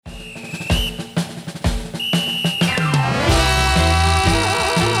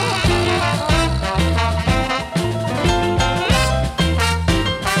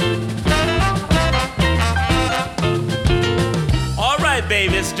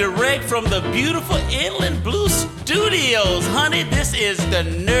direct from the beautiful Inland Blue Studios. Honey, this is the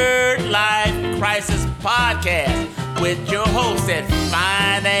Nerd Life Crisis Podcast with your hosts, that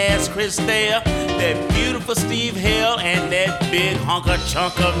fine-ass Chris Thayer, that beautiful Steve Hill, and that big hunker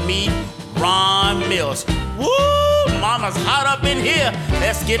chunk of meat, Ron Mills. Woo! Mama's hot up in here.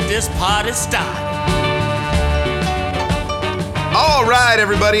 Let's get this party started. All right,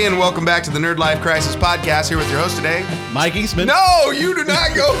 everybody, and welcome back to the Nerd Life Crisis Podcast. Here with your host today, Mike Eastman. No, you do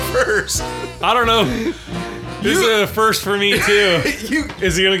not go first. I don't know. This is a first for me, too.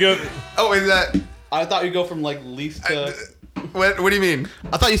 Is he going to go? Oh, is that... I thought you'd go from like least to... What do you mean?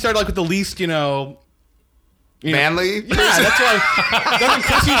 I thought you started like with the least, Manly? Yeah, that's why. Doesn't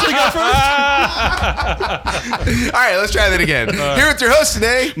Chris usually go first? All right, let's try that again. Here with your host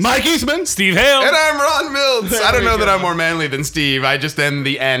today, Mike Eastman. Steve Hale. and I'm Ron Mills. I don't know that go. I'm more manly than Steve. I just am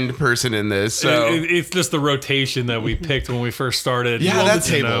the end person in this. So It's just the rotation that we picked when we first started. Yeah, Well, that's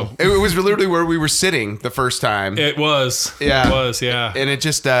you table. know. it was literally where we were sitting the first time. It was. Yeah. It was, yeah. And it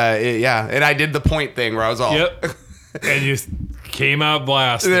just, and I did the point thing where I was all... Yep. And you came out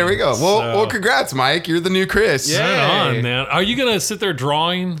blasting. There we go. Well, congrats, Mike. You're the new Chris. Yeah. Right on, man. Are you going to sit there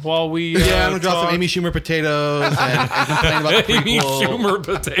drawing while we Yeah, I'm gonna drop talk? some Amy Schumer potatoes and complain about the Amy prequel. Schumer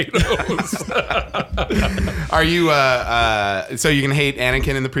potatoes. Are you, so you can hate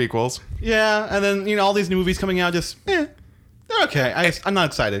Anakin in the prequels? Yeah, and then all these new movies coming out, just they're okay. I'm not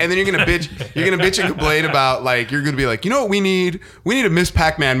excited. And then you're gonna bitch and complain about, like, you're gonna be like, you know what we need? We need a Miss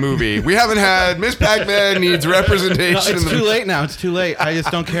Pac-Man movie. We haven't had Miss Pac-Man needs representation. No, it's too late now. It's too late. I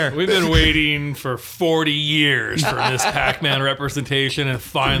just don't care. We've been waiting for 40 years for this Pac-Man representation, and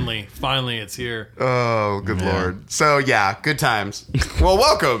finally it's here. Oh, good Lord. So yeah, good times. Well,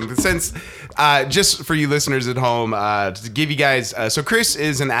 welcome. Since just for you listeners at home, to give you guys, so Chris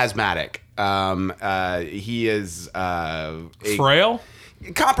is an asthmatic. He is a Frail?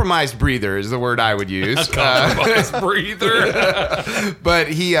 compromised breather is the word I would use. Compromised breather. But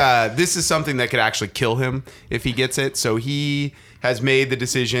he, this is something that could actually kill him if he gets it. So he has made the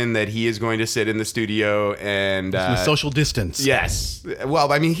decision that he is going to sit in the studio and With social distance. yes.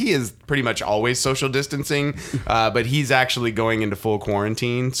 Well, I mean, he is pretty much always social distancing, but he's actually going into full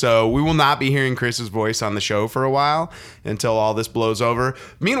quarantine. So we will not be hearing Chris's voice on the show for a while until all this blows over.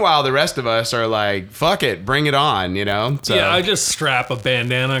 Meanwhile, the rest of us are like, fuck it, bring it on, So, Yeah, I just strap a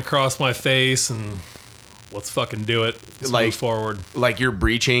bandana across my face and let's fucking do it. Let's move forward. like you're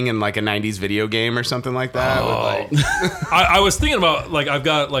breaching in like a 90s video game or something like that. With like, I was thinking about, like, I've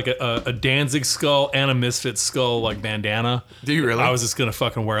got like a Danzig skull and a Misfit skull, like, bandana. Do you really? I was just gonna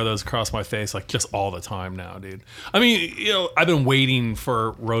fucking wear those across my face, like, just all the time now, dude. I mean, I've been waiting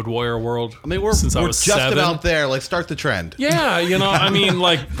for Road Warrior World. I mean, we're since I just was 7. about there. Like, start the trend. Yeah, I mean,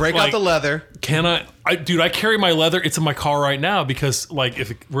 like, Break out the leather. Can I carry my leather. It's in my car right now because, like, if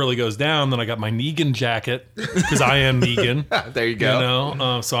it really goes down, then I got my Negan jacket because I am Negan. there you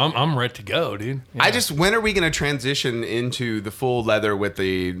go. So I'm ready to go, dude. Yeah. When are we going to transition into the full leather with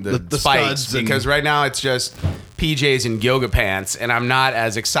the spikes? studs and- Because right now it's just PJs and yoga pants, and I'm not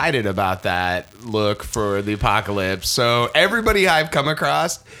as excited about that look for the apocalypse. So everybody I've come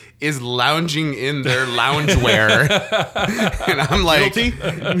across is lounging in their loungewear, and I'm like, Guilty?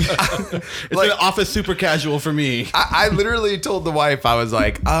 It's been office super casual for me. I literally told the wife, I was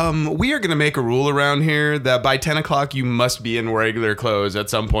like, we are going to make a rule around here that by 10 o'clock you must be in regular clothes at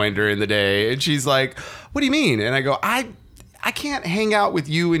some point during the day. And she's like, what do you mean? And I go, I can't hang out with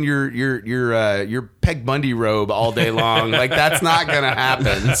you in your Peg Bundy robe all day long. Like, that's not going to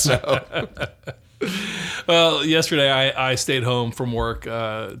happen. So Well, yesterday I stayed home from work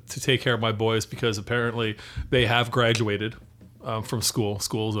to take care of my boys because apparently they have graduated from school.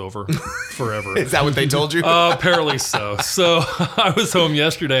 School's over forever. is that what they told you? Apparently so. So I was home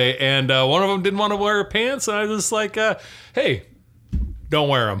yesterday, and one of them didn't want to wear pants, and I was just like, hey, don't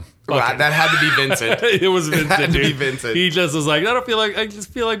wear them. Well, that had to be Vincent. It was Vincent, had to be dude. Vincent. He just was like, I just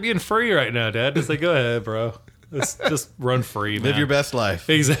feel like being free right now, Dad. Just like, go ahead, bro. Let's just run free, man. Live your best life.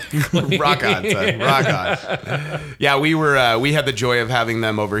 Exactly. Rock on, son. Rock on. Yeah, we had the joy of having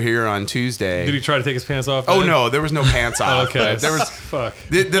them over here on Tuesday. Did he try to take his pants off? Oh man? no, there was no pants off. Okay. But there was Fuck.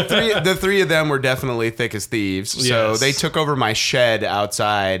 the three of them were definitely thick as thieves. So Yes. they took over my shed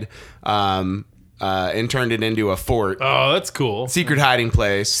outside, and turned it into a fort, Oh, that's cool. secret hiding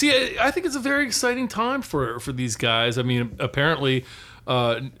place. See, I think it's a very exciting time for these guys. I mean, apparently,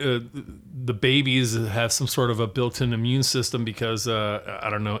 the babies have some sort of a built-in immune system because I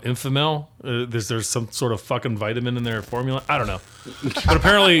don't know, Infamil. There's some sort of fucking vitamin in their formula. I don't know, but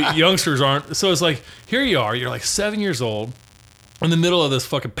apparently youngsters aren't. So it's like, here you are. You're like 7 years old, in the middle of this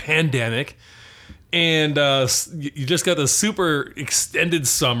fucking pandemic, and you just got the super extended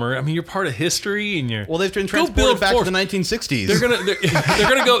summer. I mean, you're part of history, and you're Well, they've been Go transported build back forts. to the 1960s. They're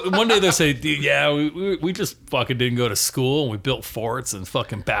gonna go one day. They'll say, "Yeah, we just fucking didn't go to school, and we built forts and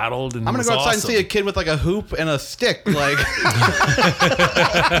fucking battled." And I'm gonna go outside and see a kid with like a hoop and a stick. Like,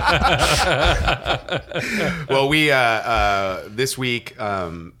 Well, we this week,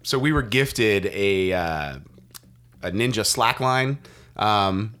 so we were gifted a Ninja slackline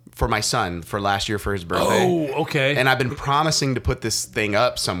for my son for last year for his birthday. Oh, okay. And I've been promising to put this thing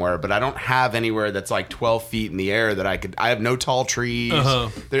up somewhere, but I don't have anywhere that's like 12 feet in the air that I could. I have no tall trees.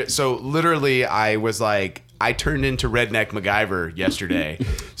 So literally, I was like, I turned into Redneck MacGyver yesterday.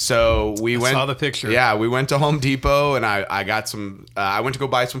 So we went. saw the picture. Yeah, we went to Home Depot and I got some. I went to go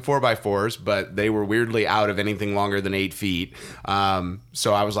buy some 4x4s, but they were weirdly out of anything longer than 8 feet.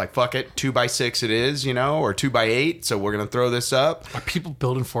 So I was like, fuck it, 2x6 it is, or 2x8. So we're gonna throw this up. Are people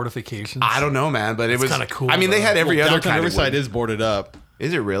building fortifications? I don't know, man, but it was kinda cool, I mean, they though. had every other downtown kind Riverside of wood. is boarded up.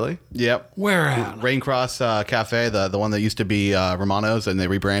 Is it really? Yep. Where at? Raincross Cafe, the one that used to be Romano's, and they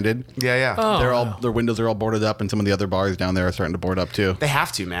rebranded. Yeah, yeah. Oh. Their windows are all boarded up, and some of the other bars down there are starting to board up too. They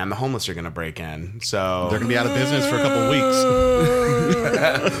have to, man. The homeless are gonna break in. So They're gonna be out of business for a couple of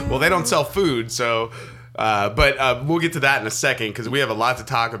weeks. well, they don't sell food, so. But we'll get to that in a second because we have a lot to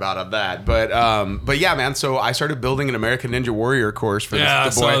talk about of that. But yeah, man. So I started building an American Ninja Warrior course for Yeah,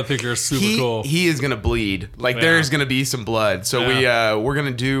 the boy. I saw the picture. It's super cool. He is gonna bleed. Like Yeah. there's gonna be some blood. So Yeah. we're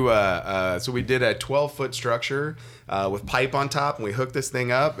gonna do. So we did a 12-foot structure. With pipe on top, and we hooked this thing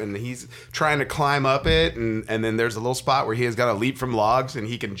up, and he's trying to climb up it, and then there's a little spot where he has got to leap from logs, and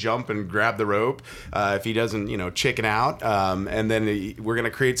he can jump and grab the rope if he doesn't, chicken out. And then we're gonna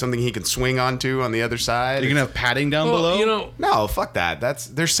create something he can swing onto on the other side. You're gonna have padding down Well, below. No, fuck that.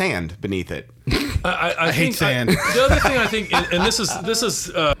 There's sand beneath it. I hate think sand. The other thing I think, and this is,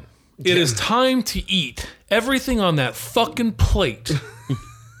 it is time to eat everything on that fucking plate.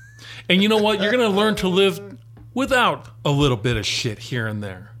 And you know what? You're gonna learn to live without a little bit of shit here and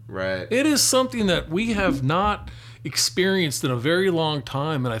there. Right. It is something that we have not experienced in a very long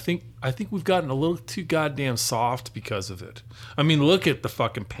time, and I think we've gotten a little too goddamn soft because of it. I mean, look at the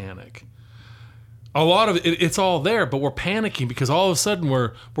fucking panic. A lot of it's all there, but we're panicking because all of a sudden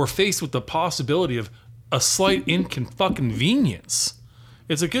we're faced with the possibility of a slight inconvenience.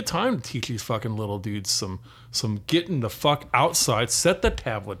 It's a good time to teach these fucking little dudes some getting the fuck outside, set the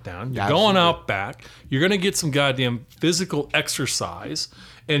tablet down. You're going out back. You're going to get some goddamn physical exercise,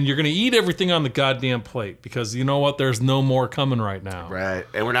 and you're going to eat everything on the goddamn plate because you know what? There's no more coming right now. Right.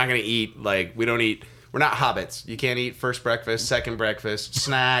 And we're not gonna eat we're not hobbits. You can't eat first breakfast, second breakfast,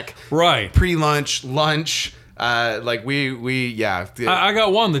 snack, Right. pre-lunch, lunch. Yeah. I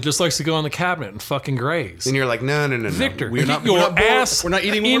got one that just likes to go on the cabinet and fucking graze. And you're like, no. Victor, We're get not your bored. ass We're not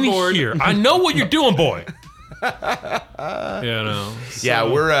eating when in we're bored. here. I know what you're doing, boy. Yeah,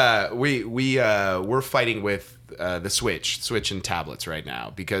 we're fighting with the Switch and tablets right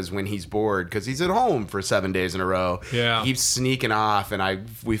now because when he's bored, because he's at home for 7 days in a row, Yeah. he keeps sneaking off, and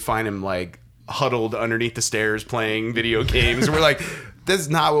we find him like huddled underneath the stairs playing video games, and we're like, that's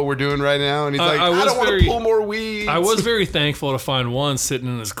not what we're doing right now, and he's like, I don't want to pull more weeds. I was very thankful to find one sitting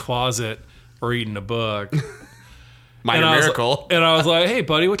in his closet reading a book. Minor miracle. And I was like, hey,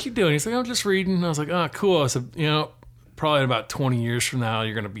 buddy, what you doing? He's like, I'm just reading. And I was like, oh, cool. I said, probably in about 20 years from now,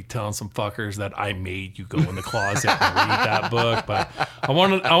 you're going to be telling some fuckers that I made you go in the closet and read that book. But I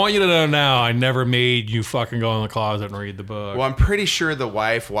want you to know now, I never made you fucking go in the closet and read the book. Well, I'm pretty sure the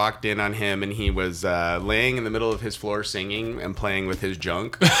wife walked in on him and he was laying in the middle of his floor singing and playing with his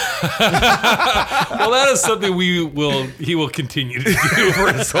junk. Well, that is something he will continue to do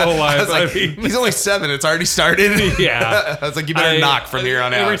for his whole life. I was like, he's only 7. It's already started. Yeah. I was like, you better knock from here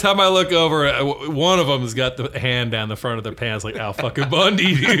on out. Every time I look over, one of them has got the hand down the front of their pants like Al fucking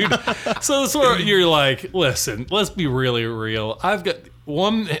Bundy, dude. So that's where you're like, listen, let's be really real. I've got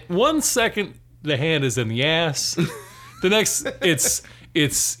one second the hand is in the ass. The next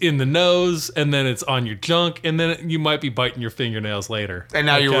it's in the nose, and then it's on your junk, and then you might be biting your fingernails later. And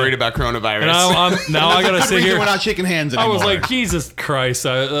now you're worried about coronavirus. And now I gotta sit here. We're not shaking hands I anymore. was like, Jesus Christ!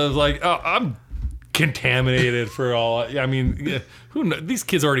 I was like, oh, I'm contaminated for all. I mean, who knows? These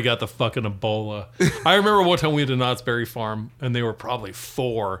kids already got the fucking Ebola. I remember one time we went to Knott's Berry Farm, and they were probably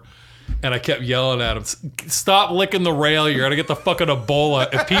 4. And I kept yelling at them, stop licking the rail, you're going to get the fucking Ebola.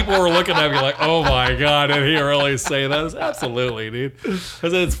 If people were looking at me like, oh my God, did he really say that? It's absolutely, dude.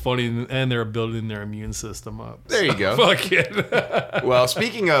 Because it's funny, and they're building their immune system up. There you go. Fuck it. Well,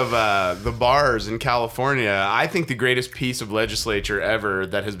 speaking of the bars in California, I think the greatest piece of legislature ever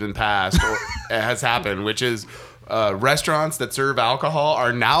that has been passed or has happened, which is restaurants that serve alcohol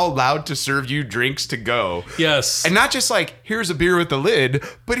are now allowed to serve you drinks to go. Yes. And not just like, here's a beer with the lid,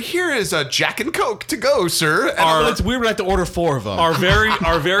 but here is a Jack and Coke to go, sir. And It's weird. We have to order 4 of them. Our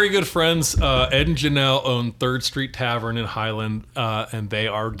very good friends Ed and Janelle own Third Street Tavern in Highland, and they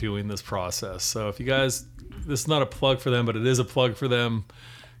are doing this process. So if you guys, this is not a plug for them, but it is a plug for them.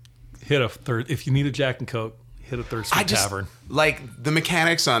 If you need a Jack and Coke, hit a Third Street Tavern. Like, the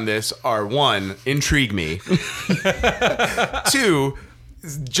mechanics on this are, 1, intrigue me. 2,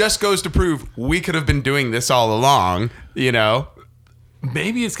 just goes to prove we could have been doing this all along, you know?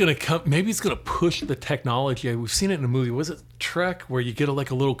 Maybe it's gonna come. Maybe it's gonna push the technology. We've seen it in a movie. Was it Trek, where you get a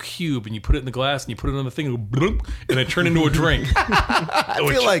little cube and you put it in the glass and you put it on the thing and go bloop, and it turned into a drink. I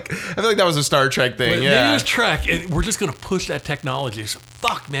feel like that was a Star Trek thing. Maybe Yeah, it was Trek, and we're just gonna push that technology. So,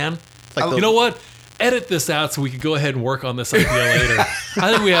 fuck, man. Like You know what? Edit this out so we can go ahead and work on this idea later.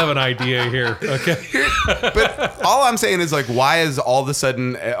 I think we have an idea here. Okay. but all I'm saying is, like, why is all of a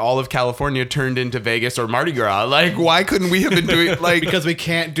sudden all of California turned into Vegas or Mardi Gras? Like, why couldn't we have been doing like? because we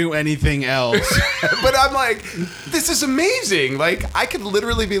can't do anything else. But I'm like, this is amazing. Like, I could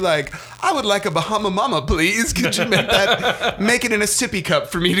literally be like, I would like a Bahama Mama, please. Could you make it in a sippy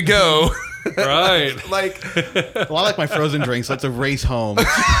cup for me to go? Right. Like, Well, I like my frozen drinks. Let's race home.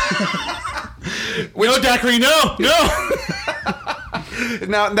 no, Daiquiri, no.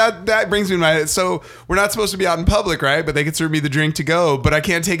 Now that brings me to my. So we're not supposed to be out in public, right? But they can serve me the drink to go, but I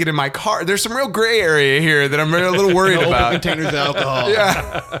can't take it in my car. There's some real gray area here that I'm a little worried about. Open containers of alcohol.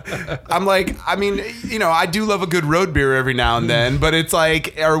 Yeah, I'm like, I mean, you know, I do love a good road beer every now and then, but it's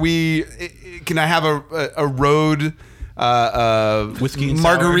like, can I have a road Whiskey and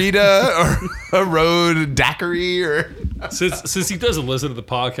margarita or a road daiquiri or? Since he doesn't listen to the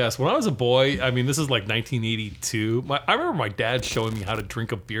podcast, when I was a boy, I mean, this is like 1982. I remember my dad showing me how to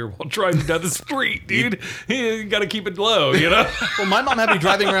drink a beer while driving down the street, dude. You got to keep it low, you know? Well, my mom had me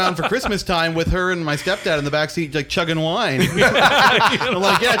driving around for Christmas time with her and my stepdad in the backseat, like chugging wine. I'm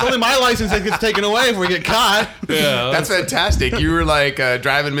like, yeah, it's only my license that gets taken away if we get caught. Yeah. That's fantastic. You were like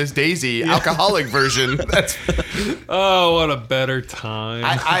driving Miss Daisy, alcoholic version. That's. Oh, what a better time.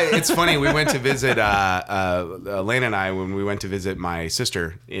 It's funny. We went to visit Lane and I when we went to visit my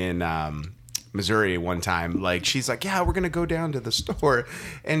sister in Missouri one time. Like, she's like, yeah, we're gonna go down to the store,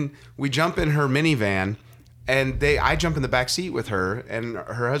 and we jump in her minivan, and I jump in the back seat with her, and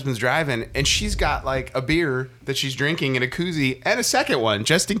her husband's driving, and she's got like a beer that she's drinking in a koozie and a second one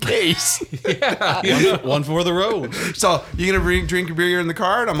just in case. One for the road. So, you gonna drink your beer in the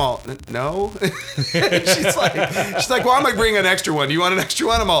car? And I'm all, no. she's like, well, I'm gonna bring an extra one. Do you want an extra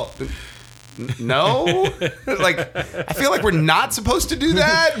one? I'm all, no. Like, I feel like we're not supposed to do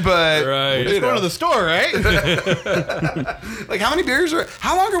that, but Right. Let's go to the store, right? like,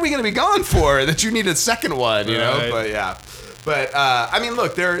 how long are we gonna be gone for that you need a second one? You know? Right. But yeah. But I mean,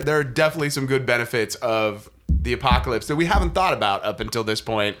 look, there are definitely some good benefits of the apocalypse that we haven't thought about up until this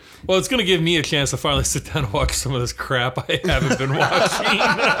point. Well, it's going to give me a chance to finally sit down and watch some of this crap I haven't been watching.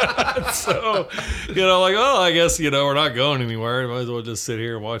 So, like, oh, I guess, we're not going anywhere. Might as well just sit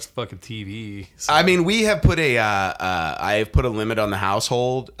here and watch fucking TV. So, I mean, we have put I have put a limit on the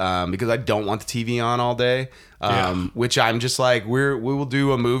household because I don't want the TV on all day. Which I'm just like, we will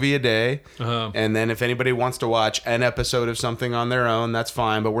do a movie a day, and then if anybody wants to watch an episode of something on their own, that's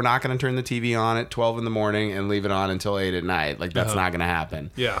fine. But we're not going to turn the TV on at 12 in the morning and leave it on until 8 at night. Like, that's not going to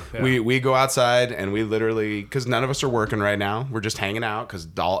happen. Yeah. We go outside and we literally, because none of us are working right now, we're just hanging out because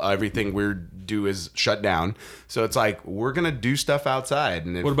everything we do is shut down. So it's like, we're going to do stuff outside.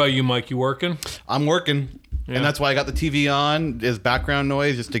 And what about you, Mike? You working? I'm working. Yeah. And that's why I got the TV on as background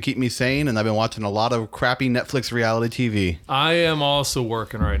noise just to keep me sane. And I've been watching a lot of crappy Netflix reality TV. I am also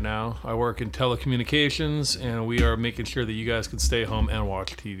working right now. I work in telecommunications, and we are making sure that you guys can stay home and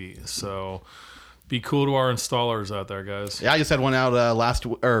watch TV. So be cool to our installers out there, guys. Yeah, I just had one out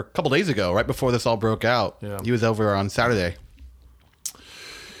a couple days ago, right before this all broke out. Yeah. He was over on Saturday.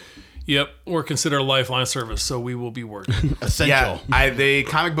 Yep, we're considered a lifeline service, so we will be working. Essential. Yeah, the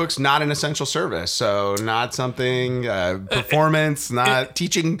comic book's not an essential service, so not something performance, not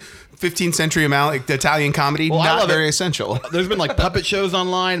teaching 15th century Italian comedy, Well, I not love very it. essential. There's been like puppet shows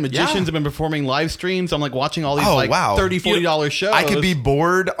online. Magicians have been performing live streams. I'm like watching all these Oh, like wow. $30, $40 shows. I could be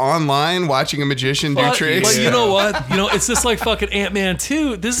bored online watching a magician do tricks. But you know what? It's just like fucking Ant-Man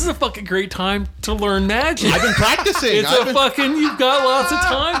 2. This is a fucking great time to learn magic. I've been practicing. You've got lots of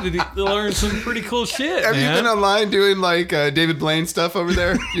time to learn some pretty cool shit, Have man. you been online doing like David Blaine stuff over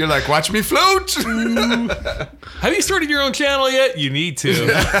there? You're like, watch me float. Have you started your own channel yet? You need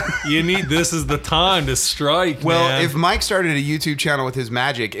to. This is the time to strike. Well, man. if Mike started a YouTube channel with his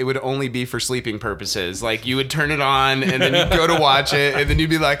magic, it would only be for sleeping purposes. Like, you would turn it on, and then you'd go to watch it, and then you'd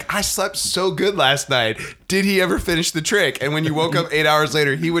be like, I slept so good last night. Did he ever finish the trick? And when you woke up 8 hours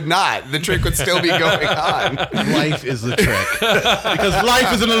later, he would not. The trick would still be going on. Life is the trick. Because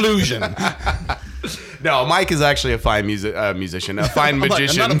life is an illusion. No, Mike is actually a fine musician, a fine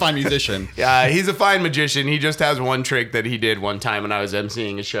magician. I'm not a fine musician. He's a fine magician. He just has one trick that he did one time when I was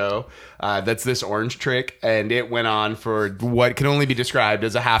emceeing a show. That's this orange trick, and it went on for what can only be described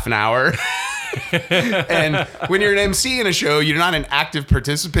as a half an hour. And when you're an MC in a show, you're not an active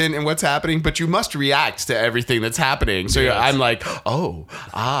participant in what's happening, but you must react to everything that's happening. So I'm like, oh,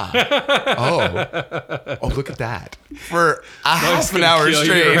 look at that. For a half an hour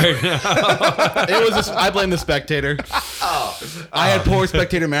straight. I blame the spectator. I had poor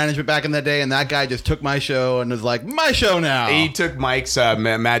spectator management back in the day, and that guy just took my show and was like, my show now. He took Mike's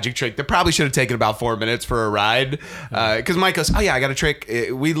magic trick that probably should have taken about 4 minutes for a ride. Because Mike goes, oh yeah, I got a trick.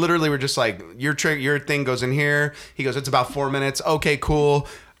 We literally were just like, your thing goes in here. He goes, it's about 4 minutes. Okay, cool.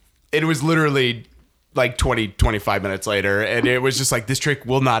 It was literally like 25 minutes later, and it was just like, this trick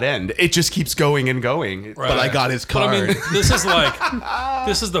will not end. It just keeps going and going. Right. But I got his card. But I mean,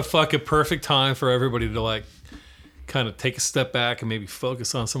 this is the fucking perfect time for everybody to like kind of take a step back and maybe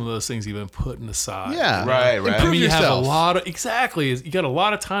focus on some of those things you've been putting aside. Yeah. Right. Improve I mean, you have a yourself. lot of you got a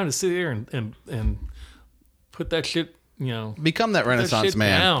lot of time to sit there and put that shit, Become that Renaissance shit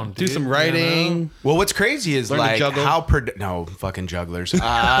man. down, Do dude, some writing. Well, what's crazy is Learn to like juggle. how no fucking jugglers. Do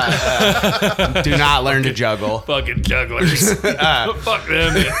not learn to juggle. fucking jugglers. Fuck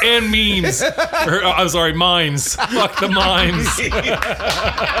them and memes. I'm sorry, mimes. Fuck the mimes.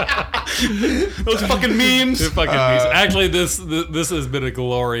 Those fucking memes. They're fucking memes. Actually, this has been a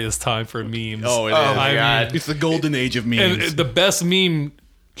glorious time for memes. Oh, it is. Oh my I god. mean, It's the golden age of memes. and the best meme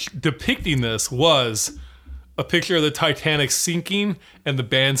depicting this was a picture of the Titanic sinking and the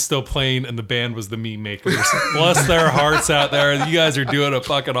band still playing, and the band was the meme makers. Bless their hearts out there. You guys are doing a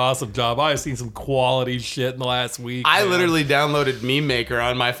fucking awesome job. I've seen some quality shit in the last week. I man. literally downloaded Meme Maker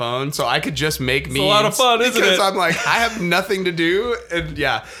on my phone, so I could just make memes. a lot of fun, isn't because it? I'm like, I have nothing to do, and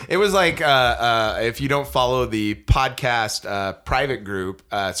yeah, it was like if you don't follow the podcast private group,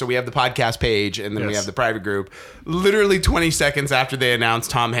 so we have the podcast page, and then we Yes. have the private group. Literally 20 seconds after they announced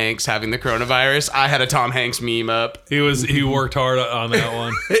Tom Hanks having the coronavirus, I had a Tom Hanks meme up. He worked hard on that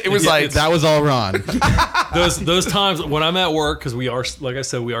one. It was like that was all Ron. Those times when I'm at work, because we are, like I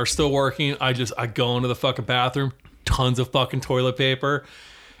said, we are still working. I go into the fucking bathroom, tons of fucking toilet paper,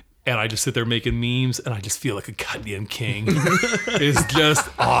 and I just sit there making memes, and I just feel like a goddamn king. It's just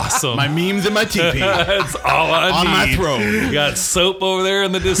awesome. My memes and my teepee. That's all I On need. my throne. You got soap over there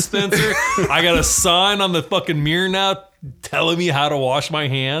in the dispenser. I got a sign on the fucking mirror now telling me how to wash my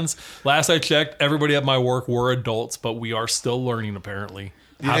hands. Last I checked, everybody at my work were adults, but we are still learning apparently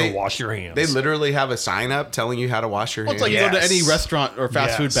how to wash your hands. they literally have a sign up telling you how to wash your Well, hands. it's like you go to Yes. any restaurant or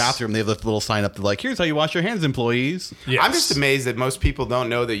fast food Yes. bathroom, they have this little sign up that like, here's how you wash your hands, employees. Yes. I'm just amazed that most people don't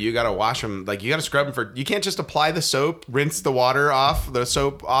know that you got to wash them. Like, you got to scrub them you can't just apply the soap, rinse the water off, the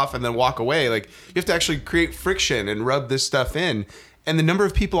soap off, and then walk away. Like, you have to actually create friction and rub this stuff in. And the number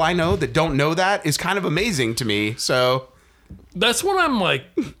of people I know that don't know that is kind of amazing to me. So, That's when I'm like,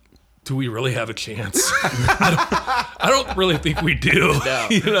 do we really have a chance? I don't really think we do.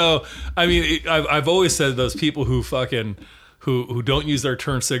 No. I mean, I've always said those people who fucking who don't use their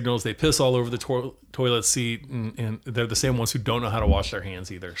turn signals, they piss all over the toilet seat, and they're the same ones who don't know how to wash their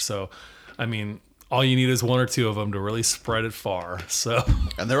hands either. So, I mean, all you need is one or two of them to really spread it far. So,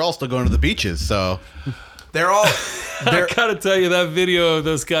 And they're all still going to the beaches, so they're all. I gotta tell you, that video of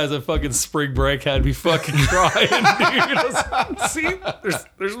those guys at fucking spring break had me fucking crying, dude. See,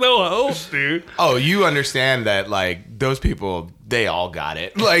 there's no hope, dude. Oh, you understand that, like, those people, they all got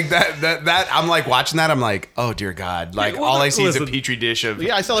it. Like, that I'm like watching that, I'm like, oh, dear God. Like, well, all I see is a listen. petri dish of.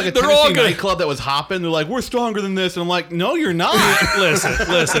 yeah, I saw like a They're all Tennessee gonna- nightclub that was hopping. They're like, we're stronger than this, and I'm like, no, you're not.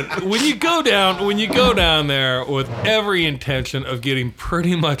 Listen. When you go down there with every intention of getting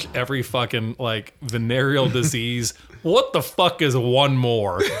pretty much every fucking like venereal disease, what the fuck is one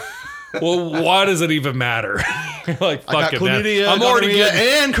more? Well, why does it even matter? Like, I got fuck it, man. chlamydia, I'm already gonorrhea,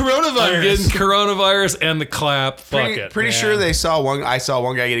 getting and coronavirus. I'm getting coronavirus and the clap. Fuck it. Pretty man. sure I saw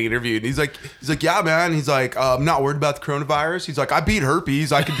one guy getting interviewed. And he's like, yeah, man. He's like, I'm not worried about the coronavirus. He's like, I beat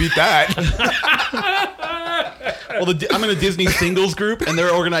herpes. I could beat that. Well, I'm in a Disney singles group, and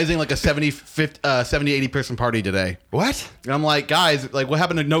they're organizing like a 70, 80 person party today. What? And I'm like, guys, like, what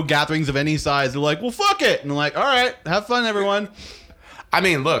happened to no gatherings of any size? They're like, well, fuck it. And I'm like, all right, have fun, everyone. I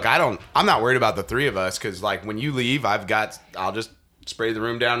mean, look, I'm not worried about the three of us because, like, when you leave, I'll just spray the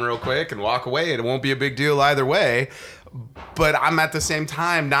room down real quick and walk away. It won't be a big deal either way. But I'm at the same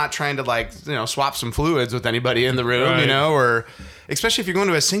time not trying to like, swap some fluids with anybody in the room, Right. or especially if you're going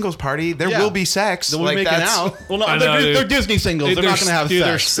to a singles party, there will be sex. They'll be making out. Well, no, they're Disney singles. They're not going to have sex.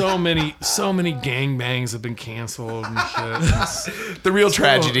 There's so many gangbangs have been canceled and shit. The real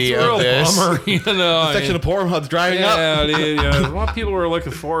tragedy It's a of real this. bummer, The section of Pornhub's driving up. Yeah, dude. Yeah, a lot of people were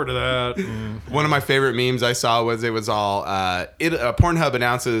looking forward to that. One of my favorite memes I saw was it was all Pornhub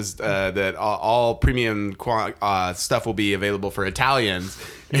announces that all premium stuff will be available for Italians.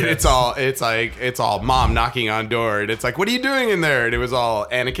 And it's all mom knocking on door, and it's like, what are you doing in there? And it was all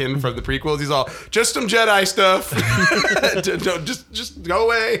Anakin from the prequels. He's all, just some Jedi stuff. just go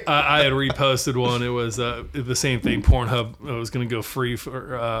away. I had reposted one. It was the same thing. Pornhub was going to go free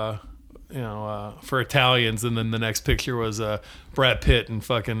for for Italians, and then the next picture was Brad Pitt and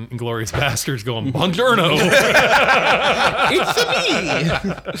fucking Inglourious Bastards going Buongiorno.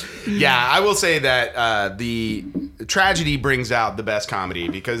 It's me. Yeah, I will say that the tragedy brings out the best comedy,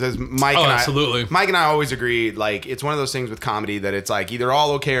 because as Mike absolutely. Mike and I always agree, like, it's one of those things with comedy that it's like either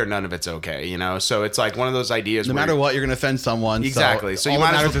all okay or none of it's okay, So it's like one of those ideas. No where matter what, you're going to offend someone. Exactly. So all you that might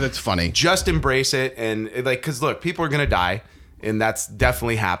as matters well is it's funny. just embrace it, and because look, people are gonna die, and that's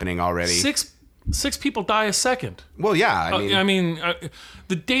definitely happening already. Six people die a second. Well, yeah, I mean,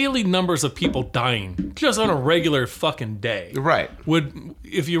 The daily numbers of people dying just on a regular fucking day, right. would,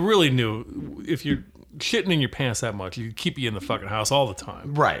 if you really knew, if you're shitting in your pants that much, you'd keep you in the fucking house all the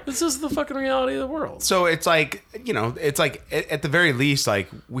time. Right. This is the fucking reality of the world. So it's like, it's like at the very least, like,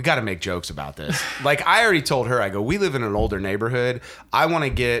 we got to make jokes about this. Like, I already told her, I go, we live in an older neighborhood. I want to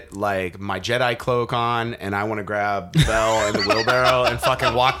get like my Jedi cloak on, and I want to grab Belle and the wheelbarrow and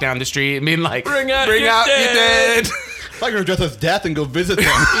fucking walk down the street. I mean, like, Bring out your your dead. I'm going to dress as Death and go visit them.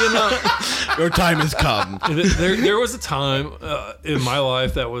 Your time has come. There was a time in my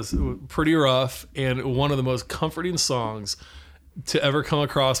life that was pretty rough, and one of the most comforting songs to ever come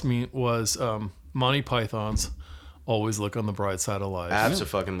across me was Monty Python's "Always Look on the Bright Side of Life."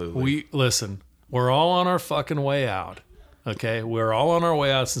 Absolutely. We're all on our fucking way out. Okay, we're all on our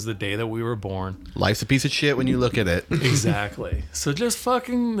way out since the day that we were born. Life's a piece of shit when you look at it. Exactly. So just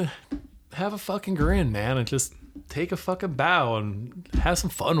fucking have a fucking grin, man, and just take a fucking bow and have some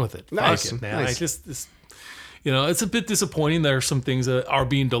fun with it. Nice, Fuck it, man. nice. It's a bit disappointing. There are some things that are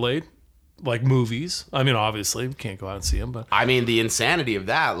being delayed, like movies. I mean, obviously, we can't go out and see them, but I mean, the insanity of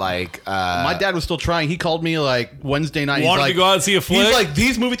that, like, My dad was still trying. He called me like Wednesday night. wanted He's to go out and see a flick. He's like,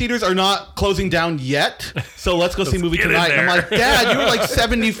 these movie theaters are not closing down yet, so let's go see a movie get in tonight. And I'm there. like, Dad, you were like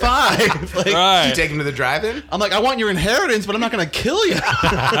 75. Like, right. you take him to the drive-in. I'm like, I want your inheritance, but I'm not going to kill you.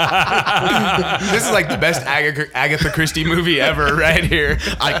 This is like the best Agatha Christie movie ever, right here.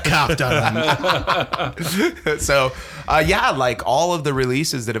 I coughed on him. So, like all of the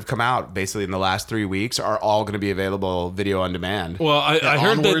releases that have come out basically in the last 3 weeks are all going to be available video on demand. Well, I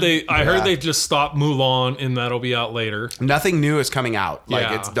heard Onward? that I heard they just stopped Mulan, and that'll be out later. Nothing new is coming out. Like,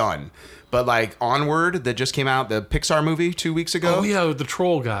 Yeah. it's done. But like Onward, that just came out, the Pixar movie 2 weeks ago. Oh yeah, with the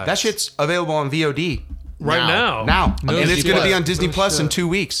troll guy. That shit's available on VOD. Right now. And No it's shit. going to be on Disney No Plus in shit. 2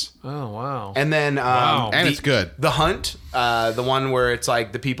 weeks. Oh wow. And then And it's good. The Hunt, the one where it's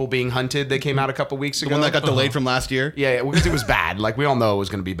like the people being hunted, that came out a couple weeks ago. The one that got delayed from last year. yeah, because it was bad. Like, we all know it was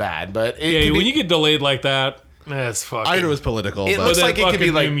going to be bad, but it Yeah, could when be- you get delayed like that, that's fucking. I heard it was political. It but looks But like then it could be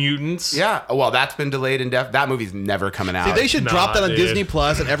fucking like- New Mutants. yeah, well, that's been delayed and that movie's never coming out. See, they should drop that on dude. Disney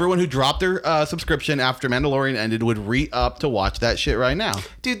Plus, and everyone who dropped their subscription after Mandalorian ended would re-up to watch that shit right now.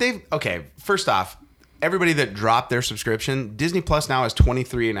 Dude, first off, everybody that dropped their subscription, Disney Plus now has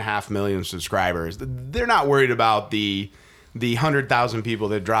 23.5 million subscribers. They're not worried about the 100,000 people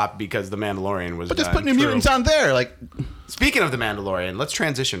that dropped because The Mandalorian was But just done. put New Mutants on there. Like, Speaking of The Mandalorian, let's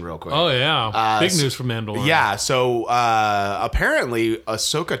transition real quick. Oh yeah, big so- news from Mandalorian. Yeah, so apparently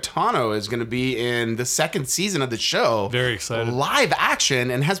Ahsoka Tano is going to be in the second season of the show. Very excited. Live action,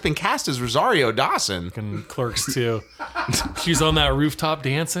 and has been cast as Rosario Dawson. And Clerks too. She's on that rooftop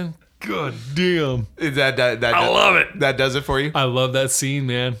dancing. God damn. I love it. That does it for you? I love that scene,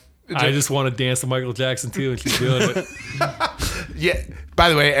 man. I just want to dance to Michael Jackson too, and she's doing it. Yeah. By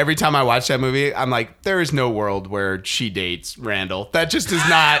the way, every time I watch that movie, I'm like, there is no world where she dates Randall. That just is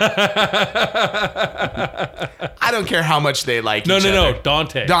not. I don't care how much they like each other. No,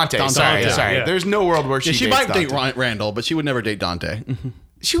 Dante. Dante. Sorry. yeah. There's no world where she dates might Dante. date Randall, but she would never date Dante.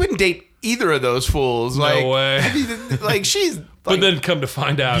 She wouldn't date either of those fools. Like, way. I mean, like, she's But then come to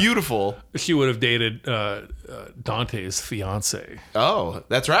find out, beautiful. she would have dated Dante's fiance. Oh,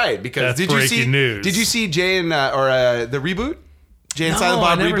 that's right. Because That's breaking news. Did you see Jay and the reboot? Jay and Silent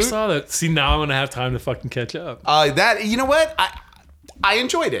I Bob never reboot. saw that. See, now I'm gonna have time to fucking catch up. That, you know what? I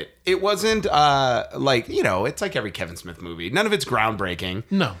enjoyed it. It wasn't like, it's like every Kevin Smith movie. None of it's groundbreaking.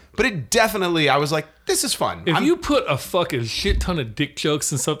 No. But it definitely, I was like, this is fun. If you put a fucking shit ton of dick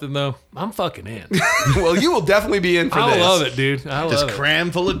jokes in something, though, I'm fucking in. Well, you will definitely be in for this. I love it, dude. I love Just it.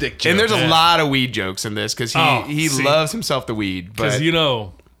 crammed full of dick jokes. And there's a lot of weed jokes in this because he see. loves himself the weed. But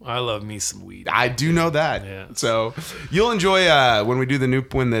Because, I love me some weed. I do know that. Yeah. So you'll enjoy when we do the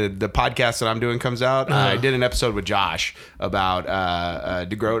podcast that I'm doing comes out. I did an episode with Josh about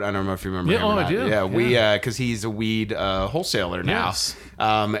DeGroat. I don't know if you remember him or not. I do. Yeah, we because he's a weed wholesaler now. Yes.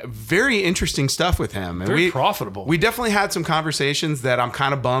 Very interesting stuff with him. And Very profitable. We definitely had some conversations that I'm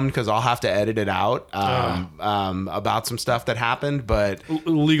kind of bummed because I'll have to edit it out about some stuff that happened. But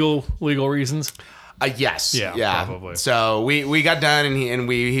Legal reasons. yes. Yeah, probably. So we got done and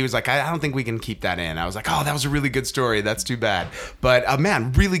he was like, I don't think we can keep that in. I was like, oh, that was a really good story. That's too bad. But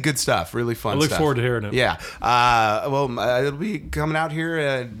man, really good stuff. Really fun stuff. I look forward to hearing it. Yeah. It'll be coming out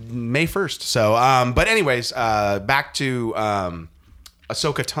here May 1st. So, but anyways, back to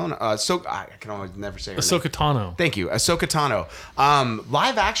Ahsoka Tano. I can always never say her name. Ahsoka Tano. Thank you. Ahsoka Tano.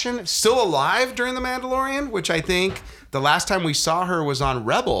 Live action, still alive during The Mandalorian, which I think the last time we saw her was on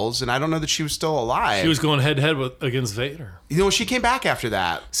Rebels, and I don't know that she was still alive. She was going head to head against Vader. She came back after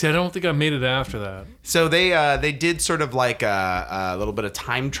that. See, I don't think I made it after that. So they did sort of like a little bit of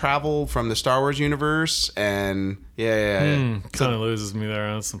time travel from the Star Wars universe, and Kind of loses me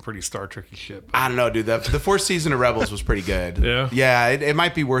there. That's some pretty Star Trek-y shit. I don't know, dude. The fourth season of Rebels was pretty good. Yeah? Yeah, it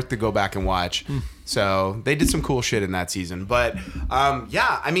might be worth to go back and watch. So they did some cool shit in that season. But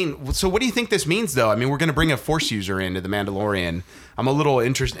I mean, so what do you think this means, though? I mean, we're going to bring a Force user into The Mandalorian. I'm a little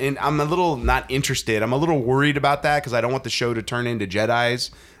interested. I'm a little not interested. I'm a little worried about that because I don't want the show to turn into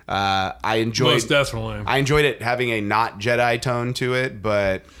Jedis. I enjoyed Most definitely. I enjoyed it having a not Jedi tone to it,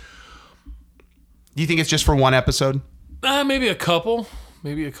 but do you think it's just for one episode? Maybe a couple.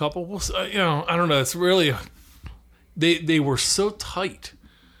 Well, I don't know. It's really they were so tight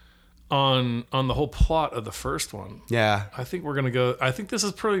on the whole plot of the first one. Yeah. I think we're gonna go. I think this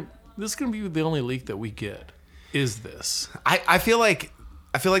is going to be the only leak that we get. Is this? I feel like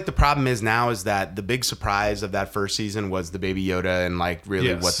the problem is now is that the big surprise of that first season was the Baby Yoda and like really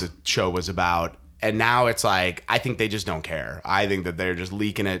Yes. what the show was about. And now it's like, I think they just don't care. I think that they're just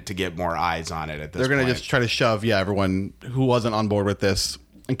leaking it to get more eyes on it at this They're point. going to just try to shove, everyone who wasn't on board with this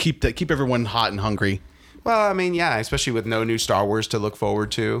and keep everyone hot and hungry. Well, I mean, yeah, especially with no new Star Wars to look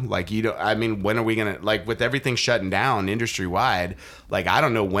forward to. Like, when are we going to, like, with everything shutting down industry wide, like, I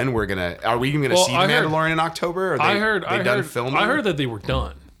don't know when we're going to, are we even going to see The Mandalorian in October? Are they done filming? I heard that they were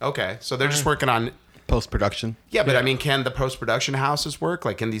done. Okay, so they're just working on Post-production. Yeah, but I mean, can the post-production houses work?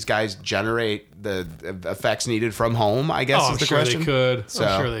 Like, can these guys generate the effects needed from home? I guess is I'm the sure question. they could. So-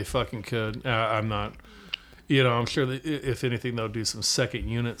 I'm sure they fucking could. I'm not. I'm sure that if anything, they'll do some second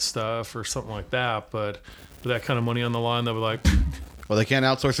unit stuff or something like that. But with that kind of money on the line, they'll be like, Well, they can't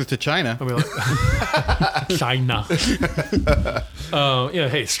outsource it to China. I'll be like, China.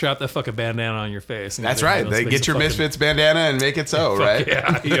 Hey, strap that fucking bandana on your face. And That's right. They get your Misfits bandana and make it so, right?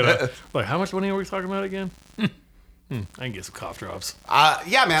 Yeah. Like, how much money are we talking about again? I can get some cough drops.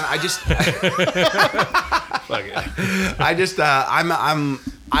 Yeah, man. I just, Fuck it.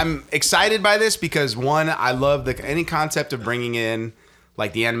 I'm excited by this because one, I love any concept of bringing in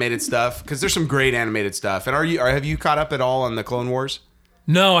like the animated stuff because there's some great animated stuff. And have you caught up at all on the Clone Wars?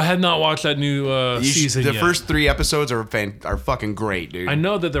 No, I had not watched that new season The yet. first 3 episodes are fucking great, dude. I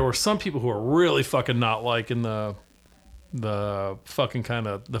know that there were some people who are really fucking not liking the fucking kind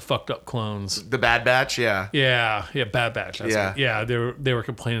of the fucked up clones. The Bad Batch, yeah. Yeah, Bad Batch. That's Yeah. it. Yeah. They were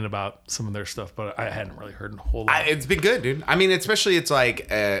complaining about some of their stuff, but I hadn't really heard a whole lot. It's been good, dude. I mean, especially it's like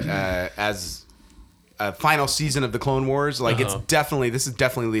as a final season of the Clone Wars, like this is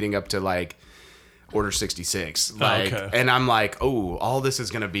definitely leading up to like Order 66. Like, okay. And I'm like, oh, all this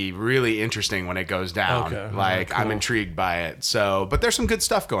is going to be really interesting when it goes down. Okay. Like, Cool. I'm intrigued by it. So, but there's some good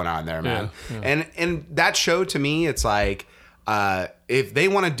stuff going on there, man. Yeah. And that show to me, it's like, if they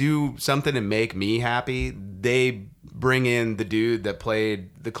want to do something and make me happy, they bring in the dude that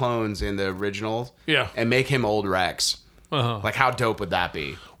played the clones in the originals, and make him old Rex. Like, how dope would that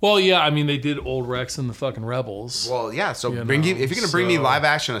be? Well, yeah, I mean, they did old Rex in the fucking Rebels. Well, yeah. So if you're gonna bring me live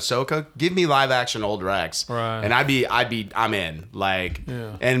action Ahsoka, give me live action old Rex, Right. and I'm in. Like,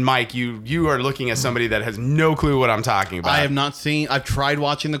 and Mike, you are looking at somebody that has no clue what I'm talking about. I have not seen. I've tried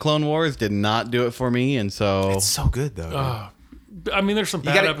watching the Clone Wars, did not do it for me, and so It's so good though. I mean, there's some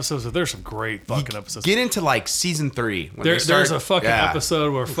bad gotta- episodes, but there's some great fucking episodes. Get into like season 3. When they There's start- a fucking yeah.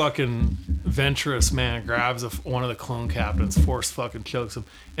 episode where fucking Ventress, man, grabs one of the clone captains, force fucking chokes him,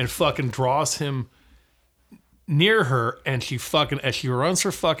 and fucking draws him near her, and she fucking, as she runs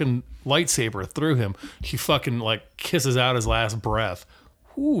her fucking lightsaber through him, she fucking like kisses out his last breath.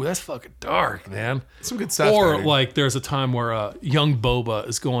 Ooh, that's fucking dark, man. Some good stuff. Or there. like there's a time where young Boba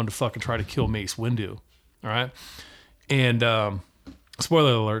is going to fucking try to kill Mace Windu. All right. And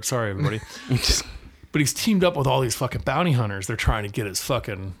spoiler alert, sorry everybody. But he's teamed up with all these fucking bounty hunters. They're trying to get his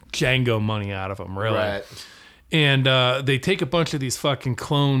fucking Django money out of him, really. Right. And they take a bunch of these fucking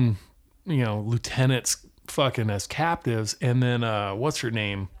clone, lieutenants fucking as captives. And then what's her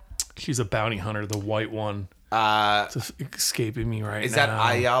name? She's a bounty hunter, the white one. It's escaping me right now. Is that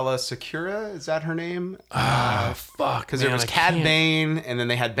Ayala Sakura? Is that her name? Fuck. Because there was Cad Bane, and then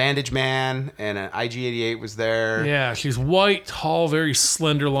they had Bandage Man, and an IG-88 was there. Yeah, she's white, tall, very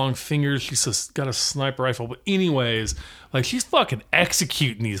slender, long fingers. She's just got a sniper rifle. But anyways, like she's fucking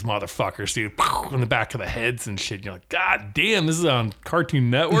executing these motherfuckers, dude, in the back of the heads and shit. You're like, God damn, this is on Cartoon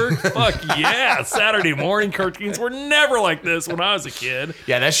Network? Fuck yeah. Saturday morning cartoons were never like this when I was a kid.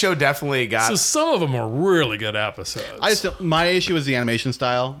 Yeah, that show definitely got... So some of them are really good episodes. My issue was the animation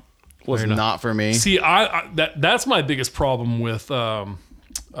style was not for me. See, that's my biggest problem with the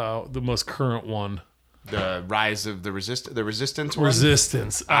most current one. The Rise of the Resistance one?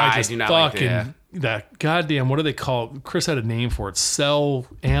 Resistance. I just do not fucking like that goddamn, what do they call it? Chris had a name for it. Cell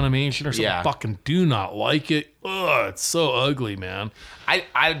animation or something. Yeah. Fucking do not like it. Ugh, it's so ugly, man.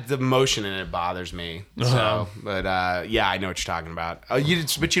 The motion in it bothers me. Uh-huh. So, but yeah, I know what you're talking about. But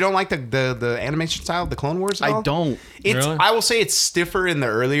you don't like the animation style of the Clone Wars at all? I don't. It's Really? I will say it's stiffer in the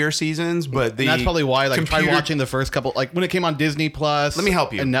earlier seasons, but And that's probably why. Like, try computer- watching the first couple. Like when it came on Disney Plus. Let me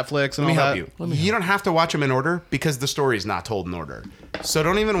help you. And Netflix and Let me all help that. you. You don't have to watch them in order because the story is not told in order. So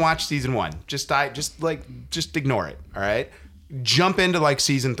don't even watch season 1. Just ignore it. All right. Jump into like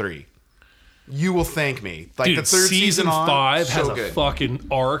season 3. You will thank me. Like Dude, the third season on, 5 has so a good. fucking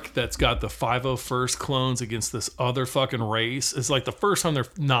arc that's got the 501st clones against this other fucking race. It's like the first time they're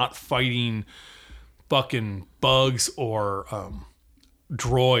not fighting fucking bugs or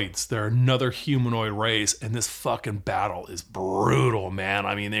droids. They're another humanoid race, and this fucking battle is brutal, man.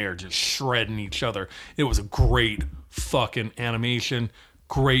 I mean, they are just shredding each other. It was a great fucking animation,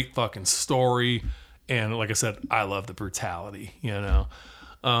 great fucking story, and like I said, I love the brutality, so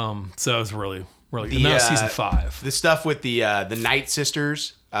it was really good. And that was season 5. The stuff with the Night Sisters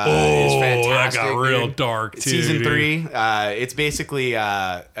is fantastic. That got real dude. dark too. Season dude. 3, it's basically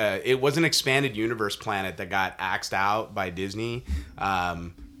it was an expanded universe planet that got axed out by Disney.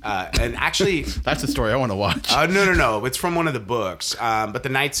 And actually, That's the story I want to watch. no. It's from one of the books. But the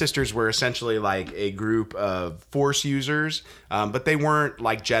Night Sisters were essentially like a group of Force users, but they weren't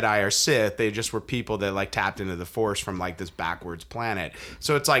like Jedi or Sith. They just were people that like tapped into the Force from like this backwards planet.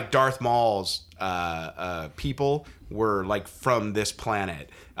 So it's like Darth Maul's people were like from this planet.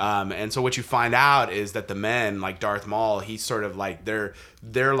 And so what you find out is that the men, like Darth Maul, he's sort of like they're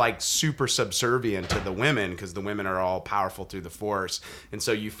like super subservient to the women because the women are all powerful through the Force. And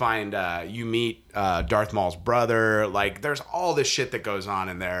so you find you meet Darth Maul's brother. Like there's all this shit that goes on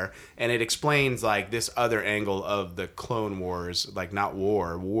in there, and it explains like this other angle of the Clone Wars, like not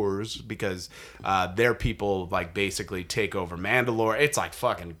wars, because their people like basically take over Mandalore. It's like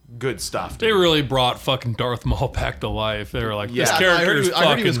fucking good stuff. They dude. really brought fucking Darth Maul back to life. They were like, this Yeah. character is I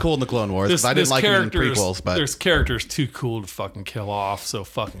heard he was fucking- cool in the Clone Wars. 'Cause I didn't like him in the character is- prequels, but there's characters too cool to fucking kill off so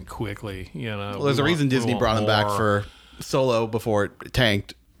fucking quickly. well, there's a reason Disney brought him back for Solo before it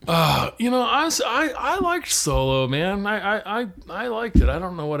tanked. I liked Solo, man. I liked it. I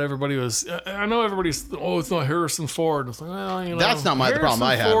don't know what everybody was. I know everybody's. Oh, it's not Harrison Ford. It's like, well, That's not the problem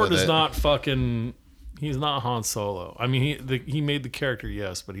I have Ford with is it. not fucking. He's not Han Solo. I mean, he made the character,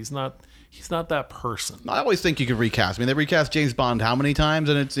 yes, but he's not. He's not that person. I always think you could recast. I mean, they recast James Bond how many times,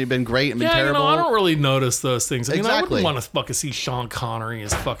 and it's been great and been Yeah, terrible. I don't really notice those things. I mean, I Exactly. wouldn't want to fucking see Sean Connery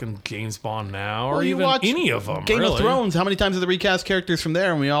as fucking James Bond now, or Well, you even watch any of them. Game really. of Thrones. How many times have they recast characters from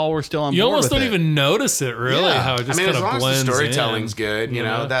there, and we all were still on You board almost with don't it? even notice it, really. Yeah. How it just I mean, kind as of long as blends the storytelling's in, good, you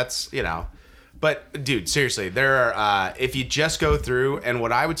know, that's, you know. But, dude, seriously, there are, if you just go through, and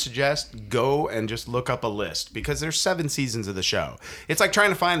what I would suggest, go and just look up a list, because there's 7 seasons of the show. It's like trying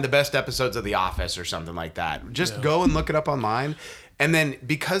to find the best episodes of The Office or something like that. Just go and look it up online. And then,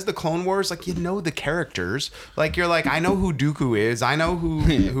 because the Clone Wars, like, you know the characters. Like, you're like, I know who Dooku is. I know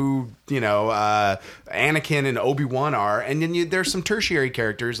who you know, Anakin and Obi-Wan are. And then there's some tertiary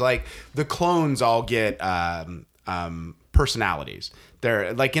characters. Like, the clones all get personalities.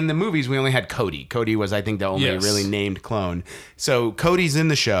 They're like in the movies, we only had Cody. Cody was, I think, the only really named clone. So Cody's in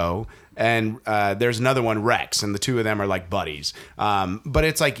the show, and there's another one, Rex, and the two of them are like buddies. But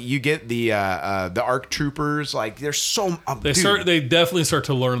it's like you get the ARC troopers. Like there's so They definitely start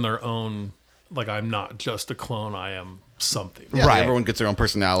to learn their own like I'm not just a clone. I am something. Yeah, Right. everyone gets their own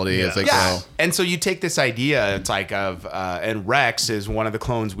personality as they Yeah. grow. And so you take this idea, it's like and Rex is one of the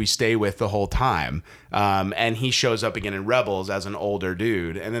clones we stay with the whole time. And he shows up again in Rebels as an older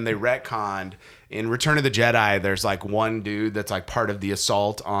dude. And then they retconned in Return of the Jedi. There's like one dude that's like part of the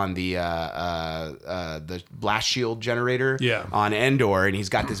assault on the blast shield generator on Endor. And he's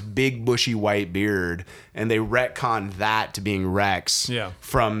got this big bushy white beard. And they retconned that to being Rex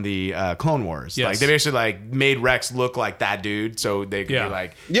from the Clone Wars. Yes. Like they basically like made Rex look like that dude. So they could be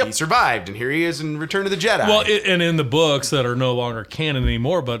like, he survived, and here he is in Return of the Jedi. Well, and in the books that are no longer canon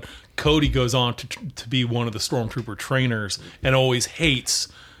anymore, but Cody goes on to be one of the stormtrooper trainers and always hates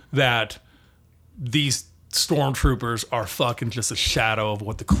that these stormtroopers are fucking just a shadow of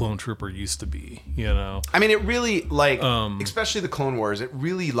what the clone trooper used to be, you know? I mean, it really, like, especially the Clone Wars, it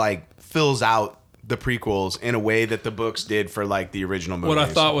really, like, fills out the prequels in a way that the books did for, like, the original movies. What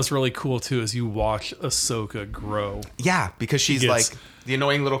I thought was really cool, too, is you watch Ahsoka grow. Yeah, because she's, like, the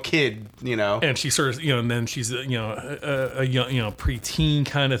annoying little kid, you know? And she sort of, you know, and then she's, you know, a young, you know, preteen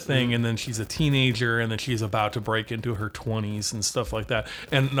kind of thing, and then she's a teenager, and then she's about to break into her 20s and stuff like that.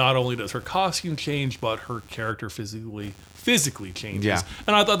 And not only does her costume change, but her character physically changes. Yeah.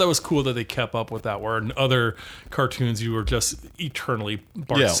 And I thought that was cool that they kept up with that, where in other cartoons you were just eternally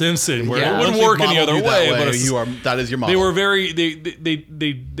Bart Simpson, where it wouldn't work any other way. But that is your model. they were very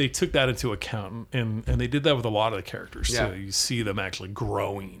they took that into account, and they did that with a lot of the characters too. You see them actually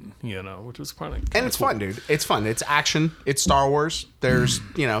growing, you know, which was kind of and it's fun, dude. It's fun. It's action. It's Star Wars. There's,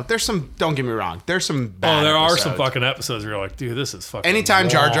 you know, there's some, don't get me wrong, there's some bad there episodes. are some fucking episodes where you're like, dude, this is fucking Anytime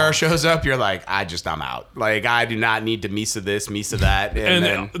Jar Jar long. shows up, you're like, I'm out. Like, I do not need to Misa this, Misa that. And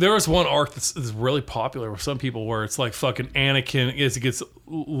then there was one arc that's really popular with some people where it's like fucking Anakin, as it gets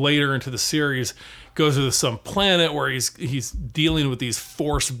later into the series, goes to some planet where he's dealing with these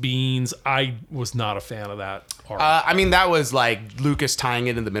force beings. I was not a fan of that arc. I mean, that was like Lucas tying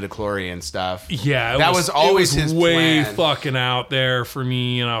it into the midichlorian stuff. Yeah, that was always his way plan. fucking out there for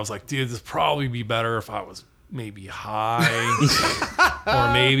me, and I was like, dude, this would probably be better if I was maybe high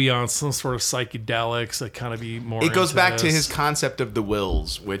or maybe on some sort of psychedelics that kind of be more. It goes into back to this. his concept of the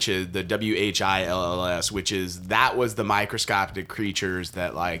wills, which is the WHILLS, which is that was the microscopic creatures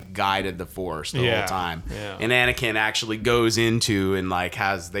that like guided the Force the whole time. Yeah. And Anakin actually goes into and like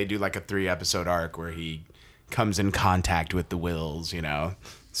they do like a 3-episode arc where he comes in contact with the wills, you know.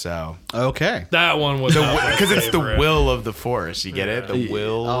 So Okay. That one was because it's the will of the Force, you get it? The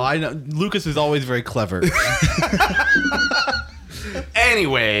will. Oh, I know. Lucas is always very clever.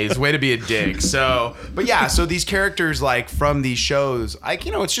 Anyways, way to be a dick. So, but yeah, so these characters like from these shows, like,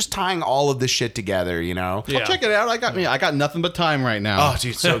 you know, it's just tying all of this shit together, you know. Yeah. I'll check it out. I got nothing but time right now. Oh,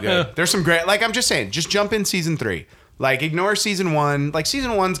 dude, so good. There's some great, like, I'm just saying, just jump in season 3. Like, ignore season 1. Like,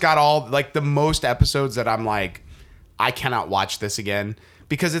 season 1's got all, like, the most episodes that I'm like, I cannot watch this again.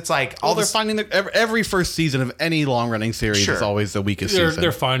 Because it's like all they're finding every first season of any long-running series is always the weakest season.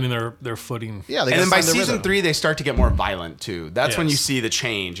 They're finding their footing. Yeah, and then by season 3, they start to get more violent too. That's when you Yes. see the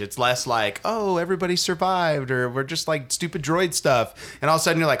change. It's less like, oh, everybody survived, or we're just like stupid droid stuff. And all of a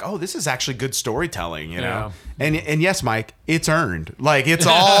sudden, you're like, oh, this is actually good storytelling, you know? And yes, Mike, it's earned. Like it's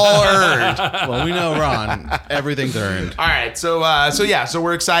all earned. Well, we know, Ron, everything's earned. All right, so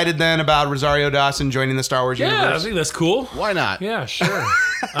we're excited then about Rosario Dawson joining the Star Wars Yeah, I universe. think that's cool. Why not? Yeah, sure.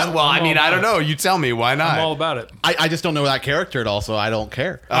 Well, I mean, I don't know. You tell me. Why not? I'm all about it. I just don't know that character at all, so I don't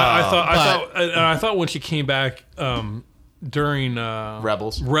care. I thought when she came back during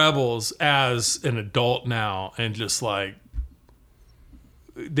Rebels as an adult now, and just like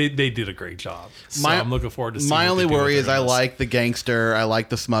they did a great job. So I'm looking forward to seeing my what only they do worry with is her I in this. like the gangster, I like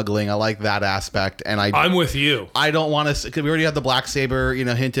the smuggling, I like that aspect, and I'm with you. I don't want to, because we already have the black saber, you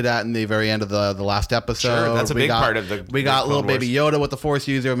know, hinted at in the very end of the last episode. Sure, that's a big part of the. We got Clone little baby Wars. Yoda with the Force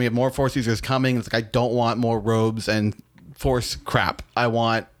user, and we have more Force users coming. It's like I don't want more robes and Force crap. I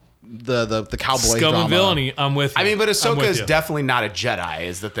want the cowboy Scum drama. and villainy. I'm with you. I mean, but I'm Ahsoka with is you. definitely not a Jedi,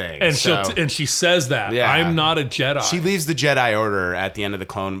 is the thing. And so. and she says that I'm not a Jedi. She leaves the Jedi Order at the end of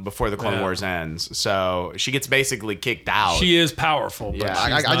before the Clone Yeah. Wars ends. So she gets basically kicked out. She is powerful. But Yeah.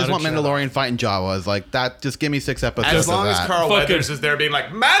 she's I not just a want Jedi. Mandalorian fighting Jawas like that. Just give me 6 episodes. as long of as that. Carl Fucking- Weathers is there being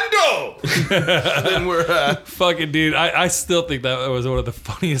like, Mando! Then we're... Fucking dude, I still think that was one of the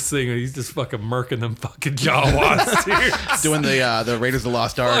funniest things. He's just fucking murking them fucking Jawas, dude. doing the Raiders of the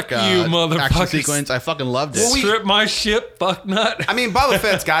Lost Ark Fuck you, action motherfuckers. sequence. I fucking loved it. Strip my ship, fuck nut. I mean, Boba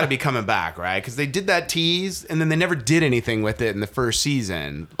Fett's got to be coming back, right? Because they did that tease, and then they never did anything with it in the first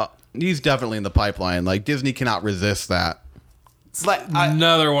season. He's definitely in the pipeline. Like Disney cannot resist that. It's like...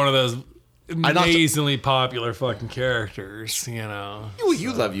 Another one of those amazingly popular fucking characters, you know.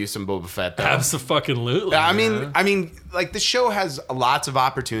 You love you some Boba Fett, though. Absolutely. I mean, like the show has lots of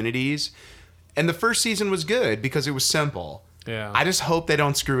opportunities, and the first season was good because it was simple. Yeah. I just hope they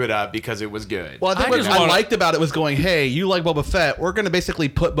don't screw it up because it was good. Well, I think what I liked about it was going, hey, you like Boba Fett. We're going to basically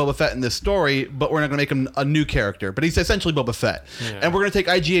put Boba Fett in this story, but we're not going to make him a new character. But he's essentially Boba Fett. Yeah. And we're going to take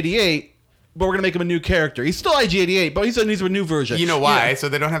IG-88, but we're going to make him a new character. He's still IG-88, but he's a new version. You know why? So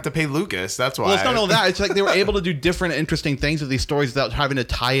they don't have to pay Lucas. That's why. Well, it's not all that. It's like they were able to do different, interesting things with these stories without having to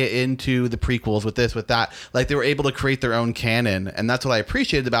tie it into the prequels with this, with that. Like, they were able to create their own canon, and that's what I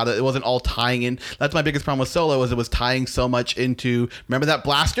appreciated about it. It wasn't all tying in. That's my biggest problem with Solo, was it was tying so much into, remember that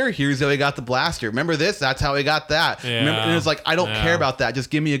blaster? Here's how he got the blaster. Remember this? That's how he got that. Yeah. And it's like, I don't care about that. Just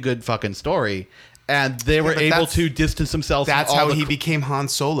give me a good fucking story. And they were able to distance themselves. That's how he became Han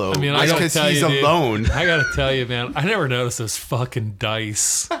Solo. I mean, I because he's alone. I gotta tell you, man, I never noticed those fucking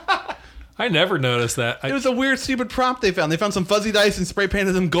dice. I never noticed that. It was a weird, stupid prop they found. They found some fuzzy dice and spray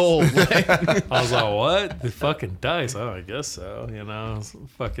painted them gold. I was like, what? The fucking dice? Oh, I guess so. You know, it's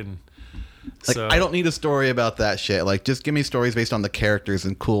fucking. Like, I don't need a story about that shit. Like, just give me stories based on the characters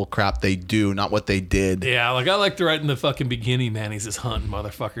and cool crap they do, not what they did. Yeah, like I liked right in the fucking beginning, man. He's just hunting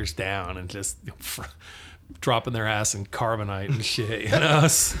motherfuckers down and just dropping their ass in carbonite and shit. You know,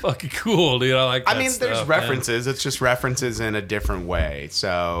 it's fucking cool, dude. I like that there's stuff, references. Man. It's just references in a different way.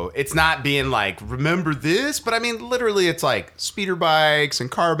 So it's not being like, remember this? But I mean, literally, it's like speeder bikes and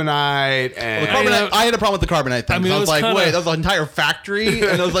carbonite. And Well, the carbonite, I had a problem with the carbonite thing. I mean, I was like, kinda, wait, that was an entire factory?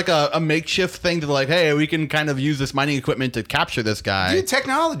 And it was like a makeshift thing to like, hey, we can kind of use this mining equipment to capture this guy. Dude,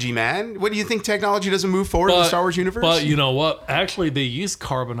 technology, man. What do you think? Technology doesn't move forward in the Star Wars universe? But you know what? Actually, they used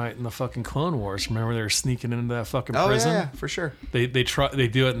carbonite in the fucking Clone Wars. Remember, they were sneaking into that fucking prison? Yeah, for sure. They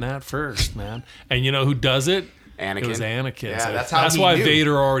do it in that first, man. And you know who does it? Anakin. It was Anakin. Yeah, So that's why knew.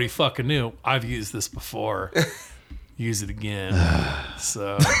 Vader already fucking knew. I've used this before. Use it again.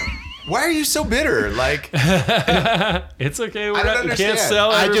 So Why are you so bitter? Like, it's okay. I don't You understand. can't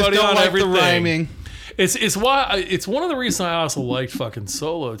sell I just everybody don't on like everything. the rhyming. It's why it's one of the reasons I also liked fucking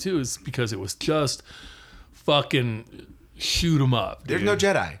Solo too, is because it was just fucking shoot 'em up. there's dude. no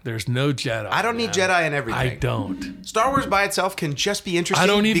Jedi. There's no Jedi. I don't need man. Jedi in everything. I don't. Star Wars by itself can just be interesting I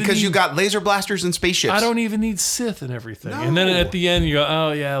don't even because you need- got laser blasters and spaceships. I don't even need Sith and everything. No. And then at the end you go,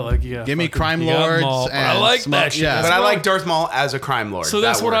 oh yeah, like yeah. Give me fucking- crime you got 'em lords all. But I and like smoke- that shit. yeah. That's But I what like Darth Maul as a crime lord. So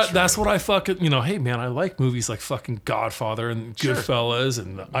that's That what works for that's me. what I fucking, you know, hey man, I like movies like fucking Godfather and Goodfellas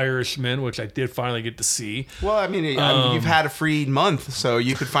and The Irishman, which I did finally get to see. Well, I mean, you've had a free month, so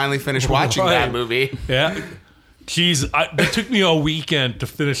you could finally finish watching Right. that movie. Yeah. Jeez, it took me a weekend to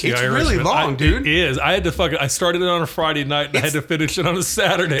finish The It's Irishman. really long, dude. It is. I had to I started it on a Friday night and I had to finish it on a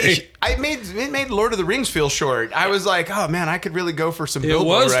Saturday. It made Lord of the Rings feel short. I was like, oh man, I could really go for some It Bilbo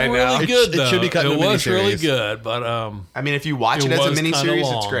was right really now. good, It though. should be cut It into a was really miniseries. good, but I mean, if you watch it It as a was kinda miniseries, it's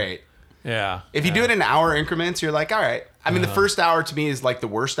long. great. yeah. If you do it in hour increments, you're like, all right. I mean, the first hour to me is like the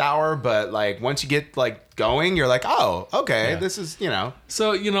worst hour, but like once you get like going, you're like, oh, okay, Yeah. this is, you know.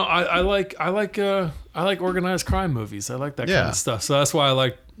 So you know, I like organized crime movies. I like that kind Yeah. of stuff. So that's why I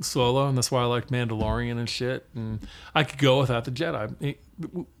like Solo, and that's why I like Mandalorian and shit. And I could go without the Jedi.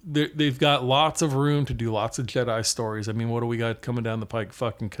 They've got lots of room to do lots of Jedi stories. I mean, what do we got coming down the pike?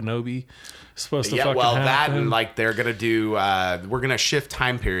 Fucking Kenobi, supposed to Yeah, fucking well, that happen. and like they're gonna do. We're gonna shift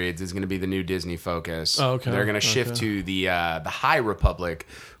time periods is gonna be the new Disney focus. Oh, okay, They're gonna shift to the High Republic,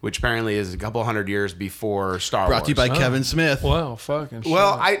 which apparently is a couple hundred years before Star Wars. Brought to you by Kevin Smith. Wow, fucking. Shit.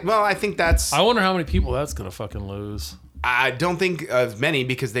 Well, I think that's. I wonder how many people that's gonna fucking lose. I don't think as many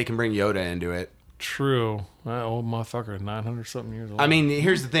because they can bring Yoda into it. True. That old motherfucker, 900 something years old. I mean,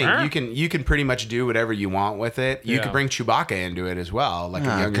 here's the thing: you can pretty much do whatever you want with it. You Yeah. could bring Chewbacca into it as well, like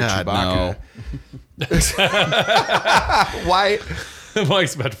a Oh, younger God, Chewbacca. Why?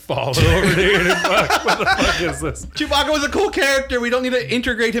 Mike's about to fall over, dude. What the fuck is this? Chewbacca was a cool character. We don't need to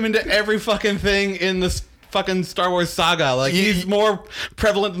integrate him into every fucking thing in this fucking Star Wars saga. Like, he's more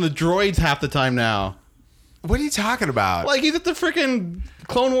prevalent than the droids half the time now. What are you talking about? Like, he's at the freaking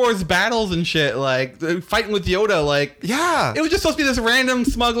Clone Wars battles and shit, like, fighting with Yoda, like... Yeah. It was just supposed to be this random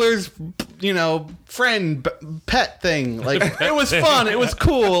smuggler's, you know, friend, pet thing. Like, it was fun. It was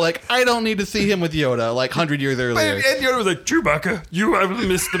cool. Like, I don't need to see him with Yoda, like, 100 years earlier. And Yoda was like, Chewbacca, you have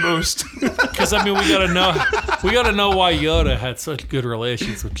missed the most. Because I mean, we gotta know why Yoda had such good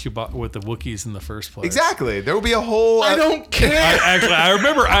relations with with the Wookiees in the first place. Exactly. There will be a whole. I don't care.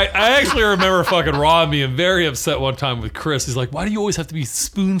 I actually remember fucking Ron being very upset one time with Chris. He's like, "Why do you always have to be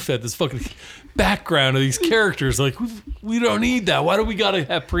spoon fed this fucking background of these characters? Like, we don't need that. Why do we gotta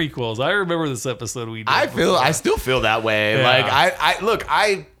have prequels?" I remember this episode we did. I still feel that way. Yeah. Like I look,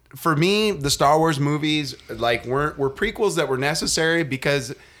 for me, the Star Wars movies like were prequels that were necessary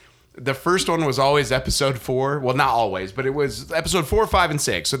because the first one was always episode 4. Well, not always, but it was episode 4, 5, and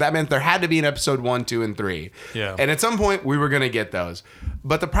 6. So that meant there had to be an episode 1, 2, and 3. Yeah. And at some point, we were going to get those.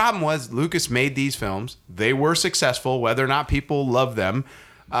 But the problem was Lucas made these films. They were successful, whether or not people loved them.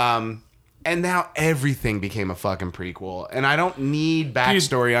 And now everything became a fucking prequel. And I don't need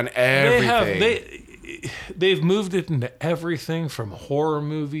backstory on everything. They've moved it into everything from horror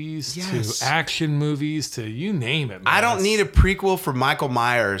movies to action movies to you name it, man. I don't need a prequel for Michael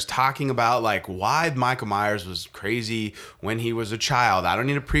Myers talking about like why Michael Myers was crazy when he was a child. I don't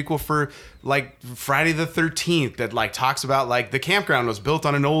need a prequel for like Friday the 13th that like talks about like the campground was built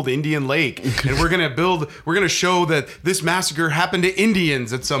on an old Indian lake and we're gonna show that this massacre happened to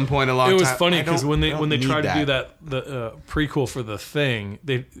Indians at some point along. It was funny because when they tried to do the prequel for The Thing,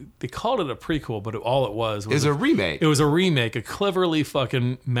 they called it a prequel, but all it was a remake. It was a remake, a cleverly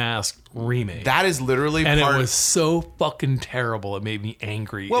fucking masked remake. That is literally and it was so fucking terrible. It made me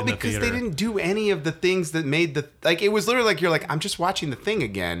angry. Well, in the because theater. they didn't do any of the things that made the like. It was literally like you're like I'm just watching The Thing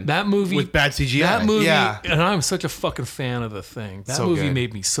again. That movie with bad CGI. That movie, Yeah. and I'm such a fucking fan of The Thing. That So movie good.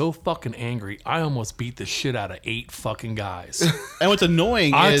 made me so fucking angry. I almost beat the shit out of 8 fucking guys. And what's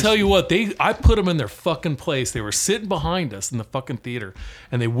annoying I is tell you what, I put them in their fucking place. They were sitting behind us in the fucking theater,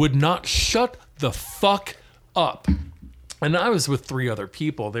 and they would not shut the fuck up. And I was with 3 other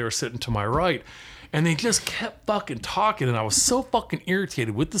people. They were sitting to my right, and they just kept fucking talking, and I was so fucking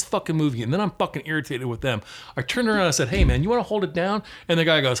irritated with this fucking movie, and then I'm fucking irritated with them. I turned around and I said, "Hey man, you want to hold it down?" And the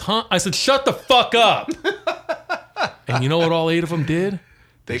guy goes, "Huh?" I said, "Shut the fuck up." And you know what all 8 of them did?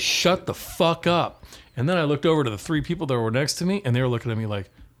 They shut the fuck up. And then I looked over to the 3 people that were next to me, and they were looking at me like,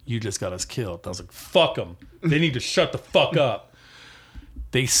 "You just got us killed." And I was like, "Fuck them. They need to shut the fuck up."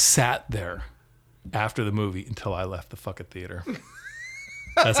 They sat there after the movie until I left the fucking theater.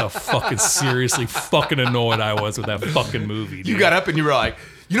 That's how fucking seriously fucking annoyed I was with that fucking movie, dude. You got up and you were like,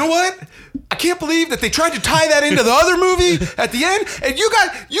 you know what? I can't believe that they tried to tie that into the other movie at the end, and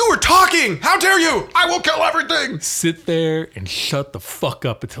you were talking. How dare you? I will kill everything. Sit there and shut the fuck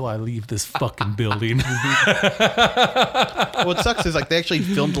up until I leave this fucking building. what sucks is like they actually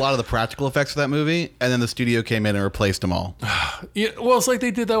filmed a lot of the practical effects for that movie, and then the studio came in and replaced them all. Yeah, well, it's like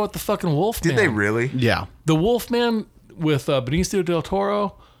they did that with the fucking Wolfman. Did they really? Yeah. The Wolfman with Benicio del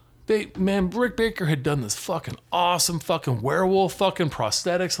Toro. Rick Baker had done this fucking awesome fucking werewolf fucking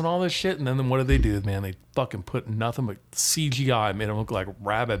prosthetics and all this shit, and then what did they do, man? They fucking put nothing but CGI, made them look like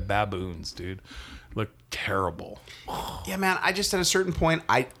rabid baboons, dude. Looked terrible. Yeah, man. I just at a certain point,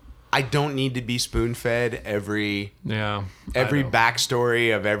 I don't need to be spoon fed every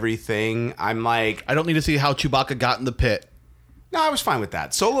backstory of everything. I'm like, I don't need to see how Chewbacca got in the pit. no, I was fine with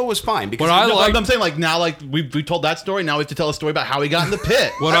that. Solo was fine because I'm saying like now like we told that story. Now we have to tell a story about how he got in the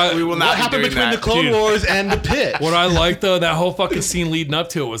pit. we will not what be happened doing between that. the Clone Dude. Wars and the pit? What I liked though, that whole fucking scene leading up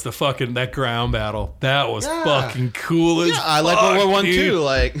to it was that ground battle. That was fucking cool as Yeah, I like World War One dude. too.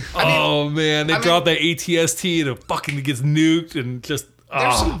 Like, Oh man, they dropped that ATST and it fucking gets nuked and just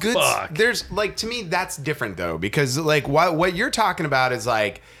There's some good. Fuck. There's like to me that's different though because like what you're talking about is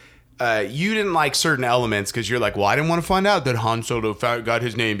like. You didn't like certain elements because you're like, well, I didn't want to find out that Han Solo got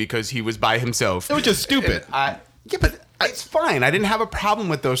his name because he was by himself. it was just stupid. Yeah, but it's fine. I didn't have a problem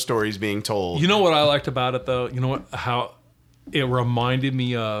with those stories being told. You know what I liked about it though? You know what? How it reminded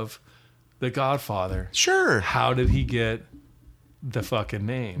me of The Godfather. Sure. How did he get the fucking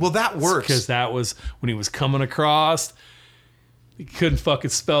name? Well, that works. Because that was when he was coming across. He couldn't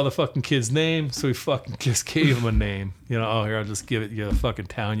fucking spell the fucking kid's name, so he fucking just gave him a name. You know, oh, here, I'll just give it you the fucking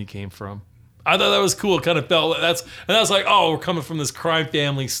town you came from. I thought that was cool. It kind of felt that's like, oh, we're coming from this crime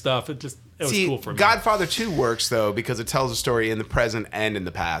family stuff. It was cool for me. Godfather 2 works though because it tells a story in the present and in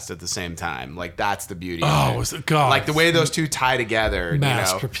the past at the same time. Like that's the beauty. of it. was it God? Like the way those two tie together.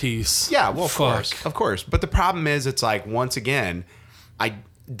 Masterpiece. You know? Yeah, well, Fuck. of course. But the problem is, it's like once again, I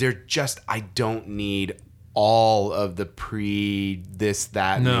don't need all of the this,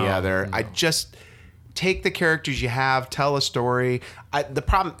 that, and the other. I just take the characters you have, tell a story.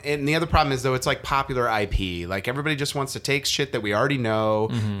 The other problem is though, it's like popular IP. Like everybody just wants to take shit that we already know,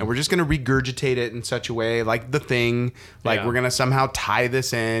 and we're just going to regurgitate it in such a way, like The Thing. Like we're going to somehow tie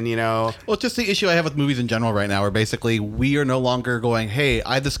this in, you know. Well, it's just the issue I have with movies in general right now, where basically we are no longer going, hey,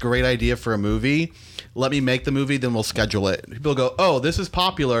 I have this great idea for a movie. Let me make the movie, then we'll schedule it. People go, oh, this is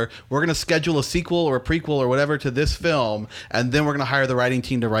popular. We're going to schedule a sequel or a prequel or whatever to this film, and then we're going to hire the writing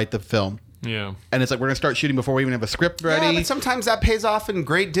team to write the film. Yeah. And it's like we're going to start shooting before we even have a script ready. Yeah, but sometimes that pays off in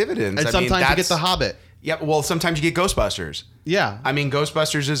great dividends. And sometimes you get The Hobbit. Yeah, well, sometimes you get Ghostbusters. Yeah. I mean,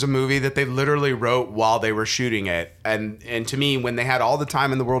 Ghostbusters is a movie that they literally wrote while they were shooting it. And to me, when they had all the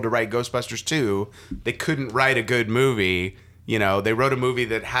time in the world to write Ghostbusters 2, they couldn't write a good movie. You know, they wrote a movie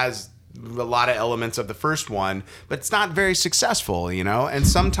that has a lot of elements of the first one, but it's not very successful, you know? And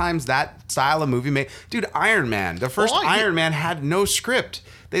sometimes that style of movie Dude, Iron Man. The first Iron Man had no script.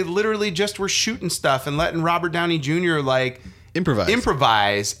 They literally just were shooting stuff and letting Robert Downey Jr. like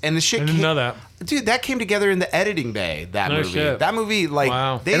improvise, and the shit. I didn't know that. Dude, that came together in the editing bay. No movie. shit. That movie, like,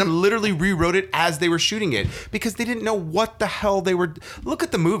 Wow. they literally rewrote it as they were shooting it because they didn't know what the hell they were. Look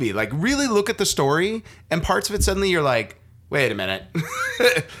at the movie, like, really look at the story, and parts of it suddenly you're like, wait a minute.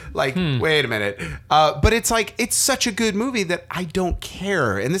 Wait a minute. But it's like, it's such a good movie that I don't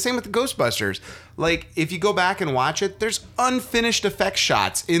care. And the same with the Ghostbusters. Like, if you go back and watch it, there's unfinished effect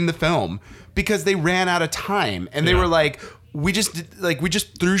shots in the film because they ran out of time. And they were like, we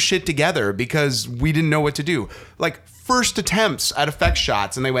just threw shit together because we didn't know what to do. Like, first attempts at effect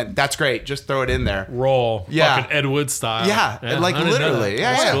shots, and they went, that's great, just throw it in there. Roll. Yeah. Fucking Ed Wood style. Yeah, like, I didn't know literally. that.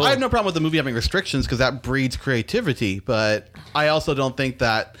 Yeah, That's yeah. cool. I have no problem with the movie having restrictions because that breeds creativity, but I also don't think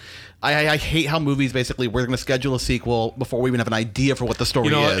that. I hate how movies basically, we're going to schedule a sequel before we even have an idea for what the story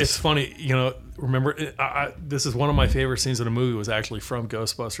You know, is. it's funny. You know, remember, this is one of my favorite scenes in a movie was actually from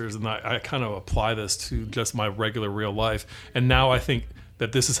Ghostbusters, and I kind of apply this to just my regular real life. And now I think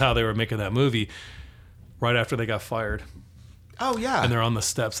that this is how they were making that movie right after they got fired. Oh, yeah. And they're on the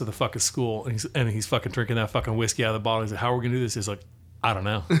steps of the fucking school, and he's fucking drinking that fucking whiskey out of the bottle. He's like, how are we going to do this? He's like, I don't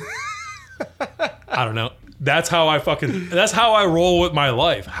know. I don't know. That's how I roll with my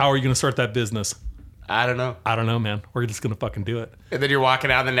life. How are you going to start that business? I don't know. I don't know, man. We're just going to fucking do it. And then you're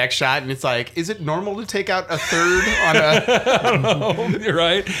walking out the next shot, and it's like, is it normal to take out a third on a... I don't know. You're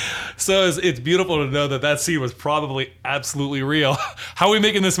right. So it's beautiful to know that scene was probably absolutely real. How are we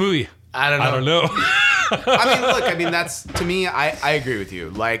making this movie? I don't know. I don't know. I mean, that's, to me, I agree with you.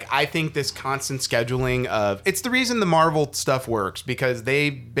 Like, I think this constant scheduling of... It's the reason the Marvel stuff works, because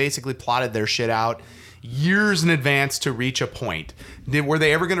they basically plotted their shit out years in advance to reach a point. Were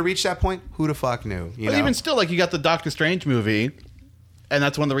they ever going to reach that point? Who the fuck knew? You know? Even still, like, you got the Doctor Strange movie, and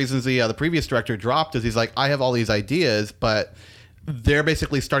that's one of the reasons the previous director dropped, is he's like, I have all these ideas, but they're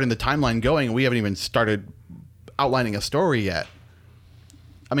basically starting the timeline going, and we haven't even started outlining a story yet.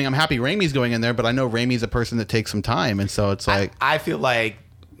 I mean, I'm happy Raimi's going in there, but I know Raimi's a person that takes some time, and so it's like... I feel like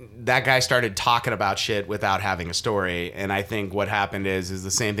that guy started talking about shit without having a story, and I think what happened is the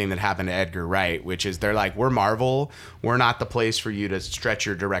same thing that happened to Edgar Wright, which is they're like, we're Marvel, we're not the place for you to stretch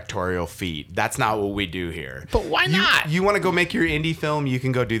your directorial feet. That's not what we do here. But why not? You want to go make your indie film, you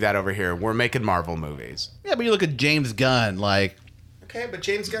can go do that over here. We're making Marvel movies. Yeah, but you look at James Gunn, like... Okay, but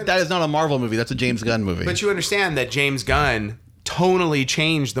James Gunn... That is not a Marvel movie, that's a James Gunn movie. But you understand that James Gunn tonally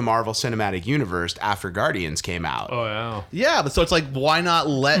changed the Marvel Cinematic Universe after Guardians came out. Oh, yeah. Yeah, but so it's like, why not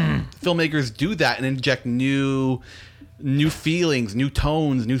let filmmakers do that and inject new feelings, new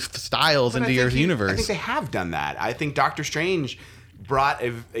tones, new styles into your universe? I think they have done that. I think Doctor Strange brought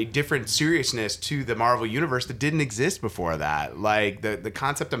a different seriousness to the Marvel universe that didn't exist before that. Like, the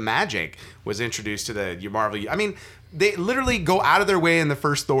concept of magic was introduced to the Marvel. I mean, they literally go out of their way in the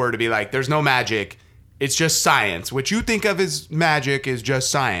first Thor to be like, there's no magic. It's just science. What you think of as magic is just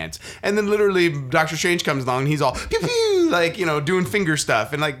science. And then literally Doctor Strange comes along and he's all pew pew, like, you know, doing finger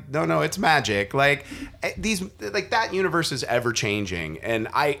stuff and like, no, it's magic. Like that universe is ever changing. And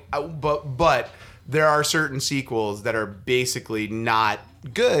but there are certain sequels that are basically not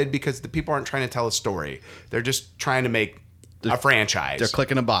good because the people aren't trying to tell a story. They're just trying to make a franchise. They're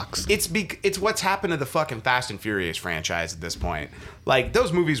clicking a box. It's what's happened to the fucking Fast and Furious franchise at this point. Like,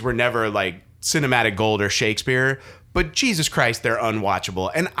 those movies were never like cinematic gold or Shakespeare, but Jesus Christ, they're unwatchable.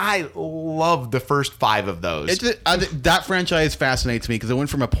 And I love the first 5 of those. That franchise fascinates me because it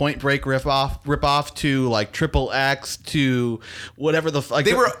went from a Point Break ripoff to like Triple X to whatever the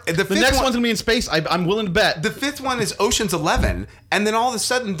next one's gonna be in space. I'm willing to bet the 5th one is Ocean's 11, and then all of a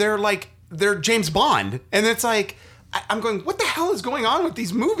sudden they're James Bond, and it's like, I'm going, what the hell is going on with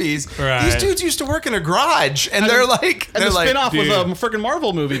these movies? Right. These dudes used to work in a garage, and they're like... And the spin-off was dude. a freaking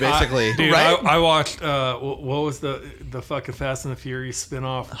Marvel movie, basically. Dude, Right? I watched, what was the fucking Fast and the Furious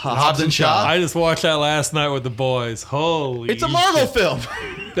spin-off? Hobbs and Shaw. I just watched that last night with the boys. Holy It's a Marvel shit. film.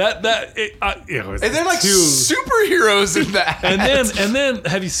 It was And they're like too- superheroes in that. And then,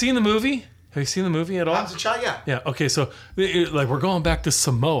 have you seen the movie? Have you seen the movie at all? Hobbs and Shaw, yeah. Yeah. Okay. So, like, we're going back to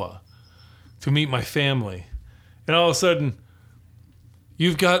Samoa to meet my family, and all of a sudden,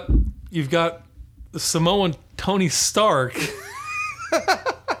 you've got the Samoan Tony Stark,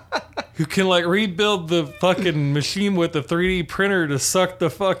 who can like rebuild the fucking machine with the 3D printer to suck the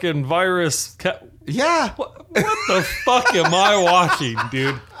fucking virus. Yeah. What the fuck am I watching,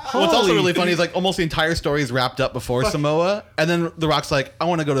 dude? What's also Holy- really funny is like almost the entire story is wrapped up before Samoa, and then The Rock's like, I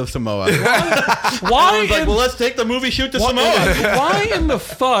want to go to Samoa. Why? Everyone's like, in- well, let's take the movie shoot to Samoa. Why in the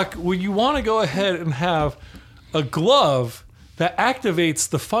fuck would you want to go ahead and have a glove that activates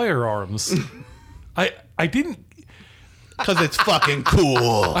the firearms? I didn't Because it's fucking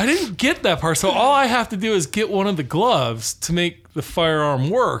cool. I didn't get that part. So all I have to do is get one of the gloves to make the firearm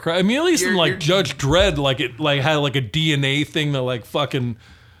work. Right? I mean, at least in like Judge Dredd, like it like had like a DNA thing that like fucking.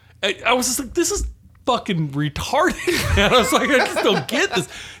 I was just like, this is fucking retarded, man. I was like, I just don't get this.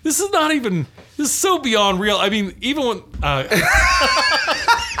 This is not even. This is so beyond real. I mean, even when.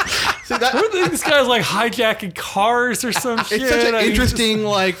 See, that, Were these guys like hijacking cars or some shit? it's such an I mean, interesting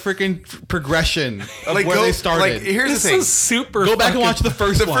like freaking progression of Like, where they started. Like, here's This the thing. is super. Go back and watch the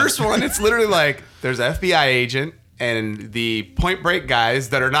first The one. first one, it's literally like there's an FBI agent and the Point Break guys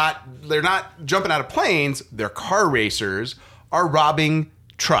that are they're not jumping out of planes, they're car racers, are robbing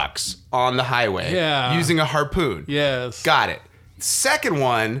trucks on the highway Yeah. using a harpoon. Yes. Got it. Second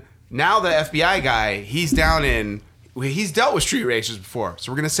one, now the FBI guy, he's dealt with street racers before,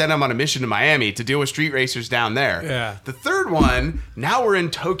 so we're gonna send him on a mission to Miami to deal with street racers down there. Yeah. The third one, now we're in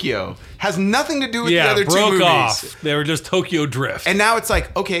Tokyo, has nothing to do with Yeah, the other two broke movies. off. They were just Tokyo Drift. And now it's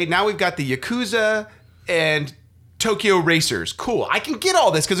like, okay, now we've got the Yakuza and Tokyo Racers. Cool. I can get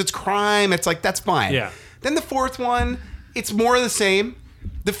all this because it's crime. It's like, that's fine. Yeah. Then the fourth one, it's more of the same.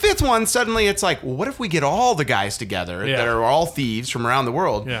 The fifth one, suddenly it's like, well, what if we get all the guys together Yeah. that are all thieves from around the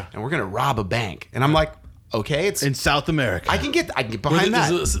world Yeah. and we're going to rob a bank? And I'm like, okay, it's in South America. I can get Were behind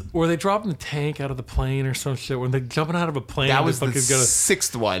that. were they dropping the tank out of the plane or some shit? Were they jumping out of a plane? That and was the fucking gonna-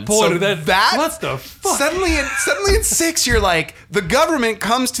 sixth one. Boy, so that- what the fuck? Suddenly in six, you're like, the government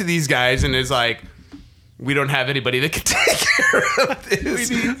comes to these guys and is like, we don't have anybody that can take care of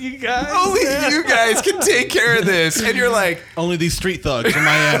this. You guys. Only you guys can take care of this. And you're like, Only these street thugs from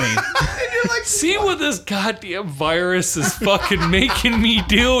Miami. and you're like, See what this goddamn virus is fucking making me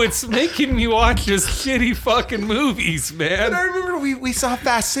do? It's making me watch this shitty fucking movies, and I man. remember we saw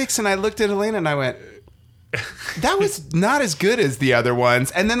Fast 6 and I looked at Elena and I went, that was not as good as the other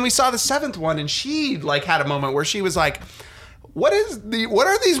ones. And then we saw the seventh one and she like had a moment where she was like, what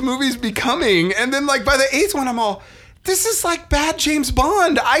are these movies becoming? And then like by the eighth one, I'm all, this is like bad James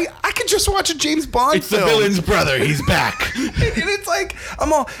Bond. I could just watch a James Bond It's the film. villain's brother. He's back. And it's like,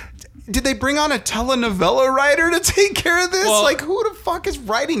 I'm all, did they bring on a telenovela writer to take care of this? Well- like, who the fuck is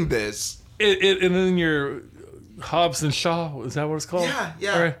writing this? And then your Hobbs and Shaw, is that what it's called? Yeah,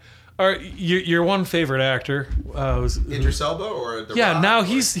 yeah. All right, your one favorite actor was Idris Elba or The yeah. Rock Now or-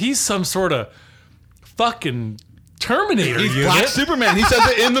 he's some sort of fucking Terminator He's unit. Black Superman. He says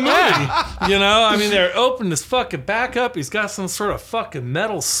it in the movie. Yeah. You know, I mean, they're opening this fucking back up. He's got some sort of fucking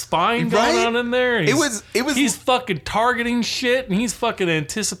metal spine going Right? on in there. It was- He's fucking targeting shit, and he's fucking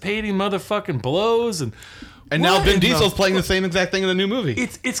anticipating motherfucking blows, And now What Vin in the Diesel's playing the fuck? same exact thing in the new movie.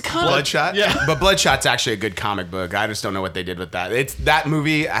 It's kind of Bloodshot? Yeah. But Bloodshot's actually a good comic book. I just don't know what they did with that. It's that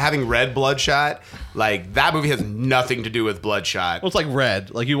movie, having read Bloodshot, like that movie has nothing to do with Bloodshot. Well, it's like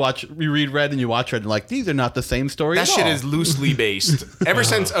Red. Like you read Red and you watch Red and like, these are not the same story That at shit all. is loosely based. Ever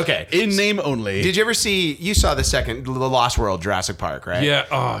since, okay. in name only. Did you ever see, you saw the Lost World, Jurassic Park, right? yeah.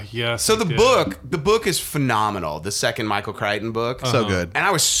 Oh yes. So it the did. book is phenomenal. The second Michael Crichton book. So good. And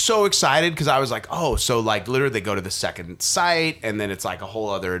I was so excited because I was like, oh, so like literally they go to the second site and then it's like a whole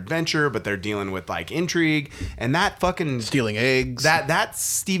other adventure, but they're dealing with like intrigue. And that fucking Stealing eggs. that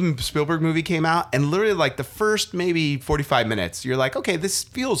Steven Spielberg movie came out and literally like the first maybe 45 minutes, you're like, okay, this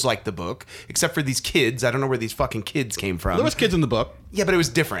feels like the book, except for these kids. I don't know where these fucking kids came from. There was kids in the book. Yeah, but it was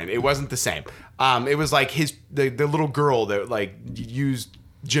different. It wasn't the same. It was like the little girl that like used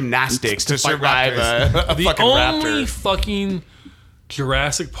gymnastics to fight survive a The fucking only raptor. fucking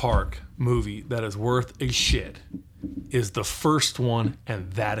Jurassic Park movie that is worth a shit is the first one,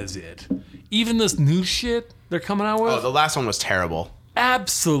 and that is it. Even this new shit they're coming out with, Oh, the last one was terrible.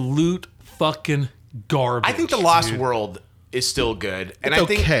 absolute fucking garbage. I think the Lost dude. World is still good, and It's I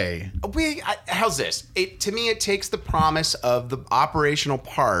think okay. how's this? To me, it takes the promise of the operational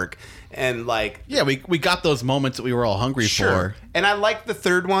park and like. Yeah, we got those moments that we were all hungry for. And I like the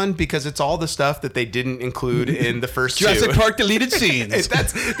third one because it's all the stuff that they didn't include in the first Jurassic two. Park deleted scenes.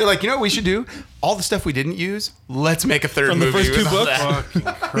 They're like, you know what we should do? All the stuff we didn't use, let's make a third From the movie. first two with all books?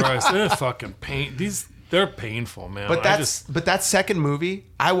 that. Fucking Christ, they're fucking pain. They're painful, man. But I but that second movie,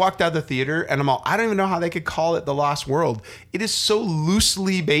 I walked out of the theater and I don't even know how they could call it The Lost World. It is so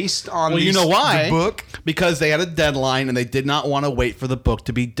loosely based on Well, you know why? the book. Because they had a deadline and they did not want to wait for the book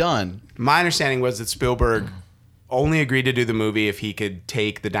to be done. My understanding was that Spielberg only agreed to do the movie if he could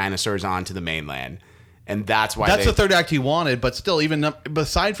take the dinosaurs onto the mainland. And that's why That's the third act he wanted, but still, even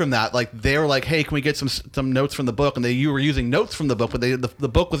aside from that, like they were like, "Hey, can we get some notes from the book?" And you were using notes from the book, but the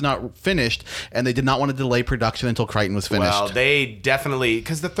book was not finished, and they did not want to delay production until Crichton was finished. Well, they definitely,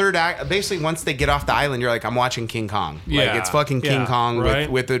 because the third act, basically, once they get off the island, you're like, I'm watching King Kong. Yeah. Like it's fucking King Yeah, Kong right?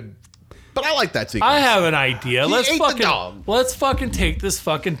 with a. But I like that sequence. I have an idea. He ate the dog. Let's fucking take this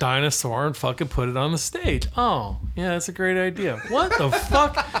fucking dinosaur and fucking put it on the stage. Oh, yeah, that's a great idea. What the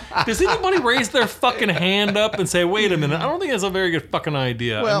fuck? Does anybody raise their fucking hand up and say, "Wait a minute"? I don't think that's a very good fucking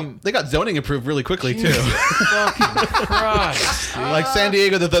idea. Well, I mean, they got zoning approved really quickly too. fucking Christ. Like San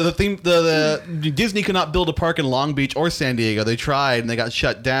Diego, the Disney could not build a park in Long Beach or San Diego. They tried and they got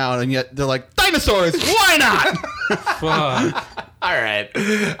shut down, and yet they're like, dinosaurs, why not? Fuck. All right.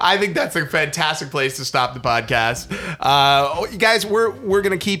 I think that's a fantastic place to stop the podcast. You guys, we're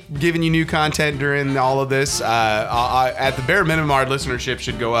going to keep giving you new content during all of this. At the bare minimum, our listenership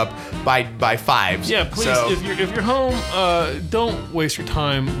should go up by fives. Yeah, please, So, if you're home, don't waste your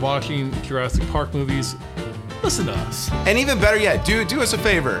time watching Jurassic Park movies. Listen to us. and even better yet, do us a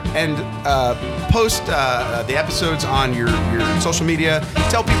favor and post the episodes on your social media.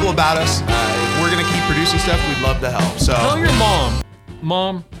 Tell people about us. If we're going to keep producing stuff, we'd love to help. So Tell your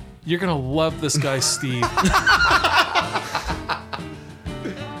mom, you're gonna love this guy, Steve.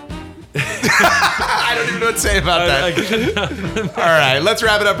 I don't even know what to say about that. All right, let's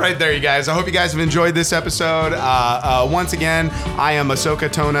wrap it up right there, you guys. I hope you guys have enjoyed this episode. Once again, I am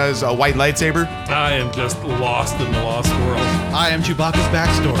Ahsoka Tona's white lightsaber, I am just lost in the lost world. I am Chewbacca's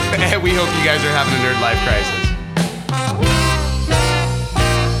backstory. and we hope you guys are having a nerd life crisis.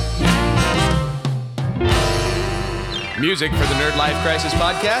 Music for the Nerd Life Crisis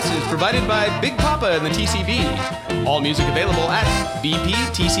podcast is provided by Big Papa and the TCB. All music available at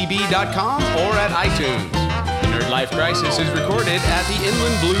bptcb.com or at iTunes. The Nerd Life Crisis is recorded at the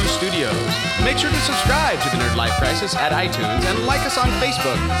Inland Blue Studios. Make sure to subscribe to the Nerd Life Crisis at iTunes and like us on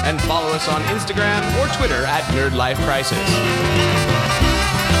Facebook and follow us on Instagram or Twitter at Nerd Life Crisis.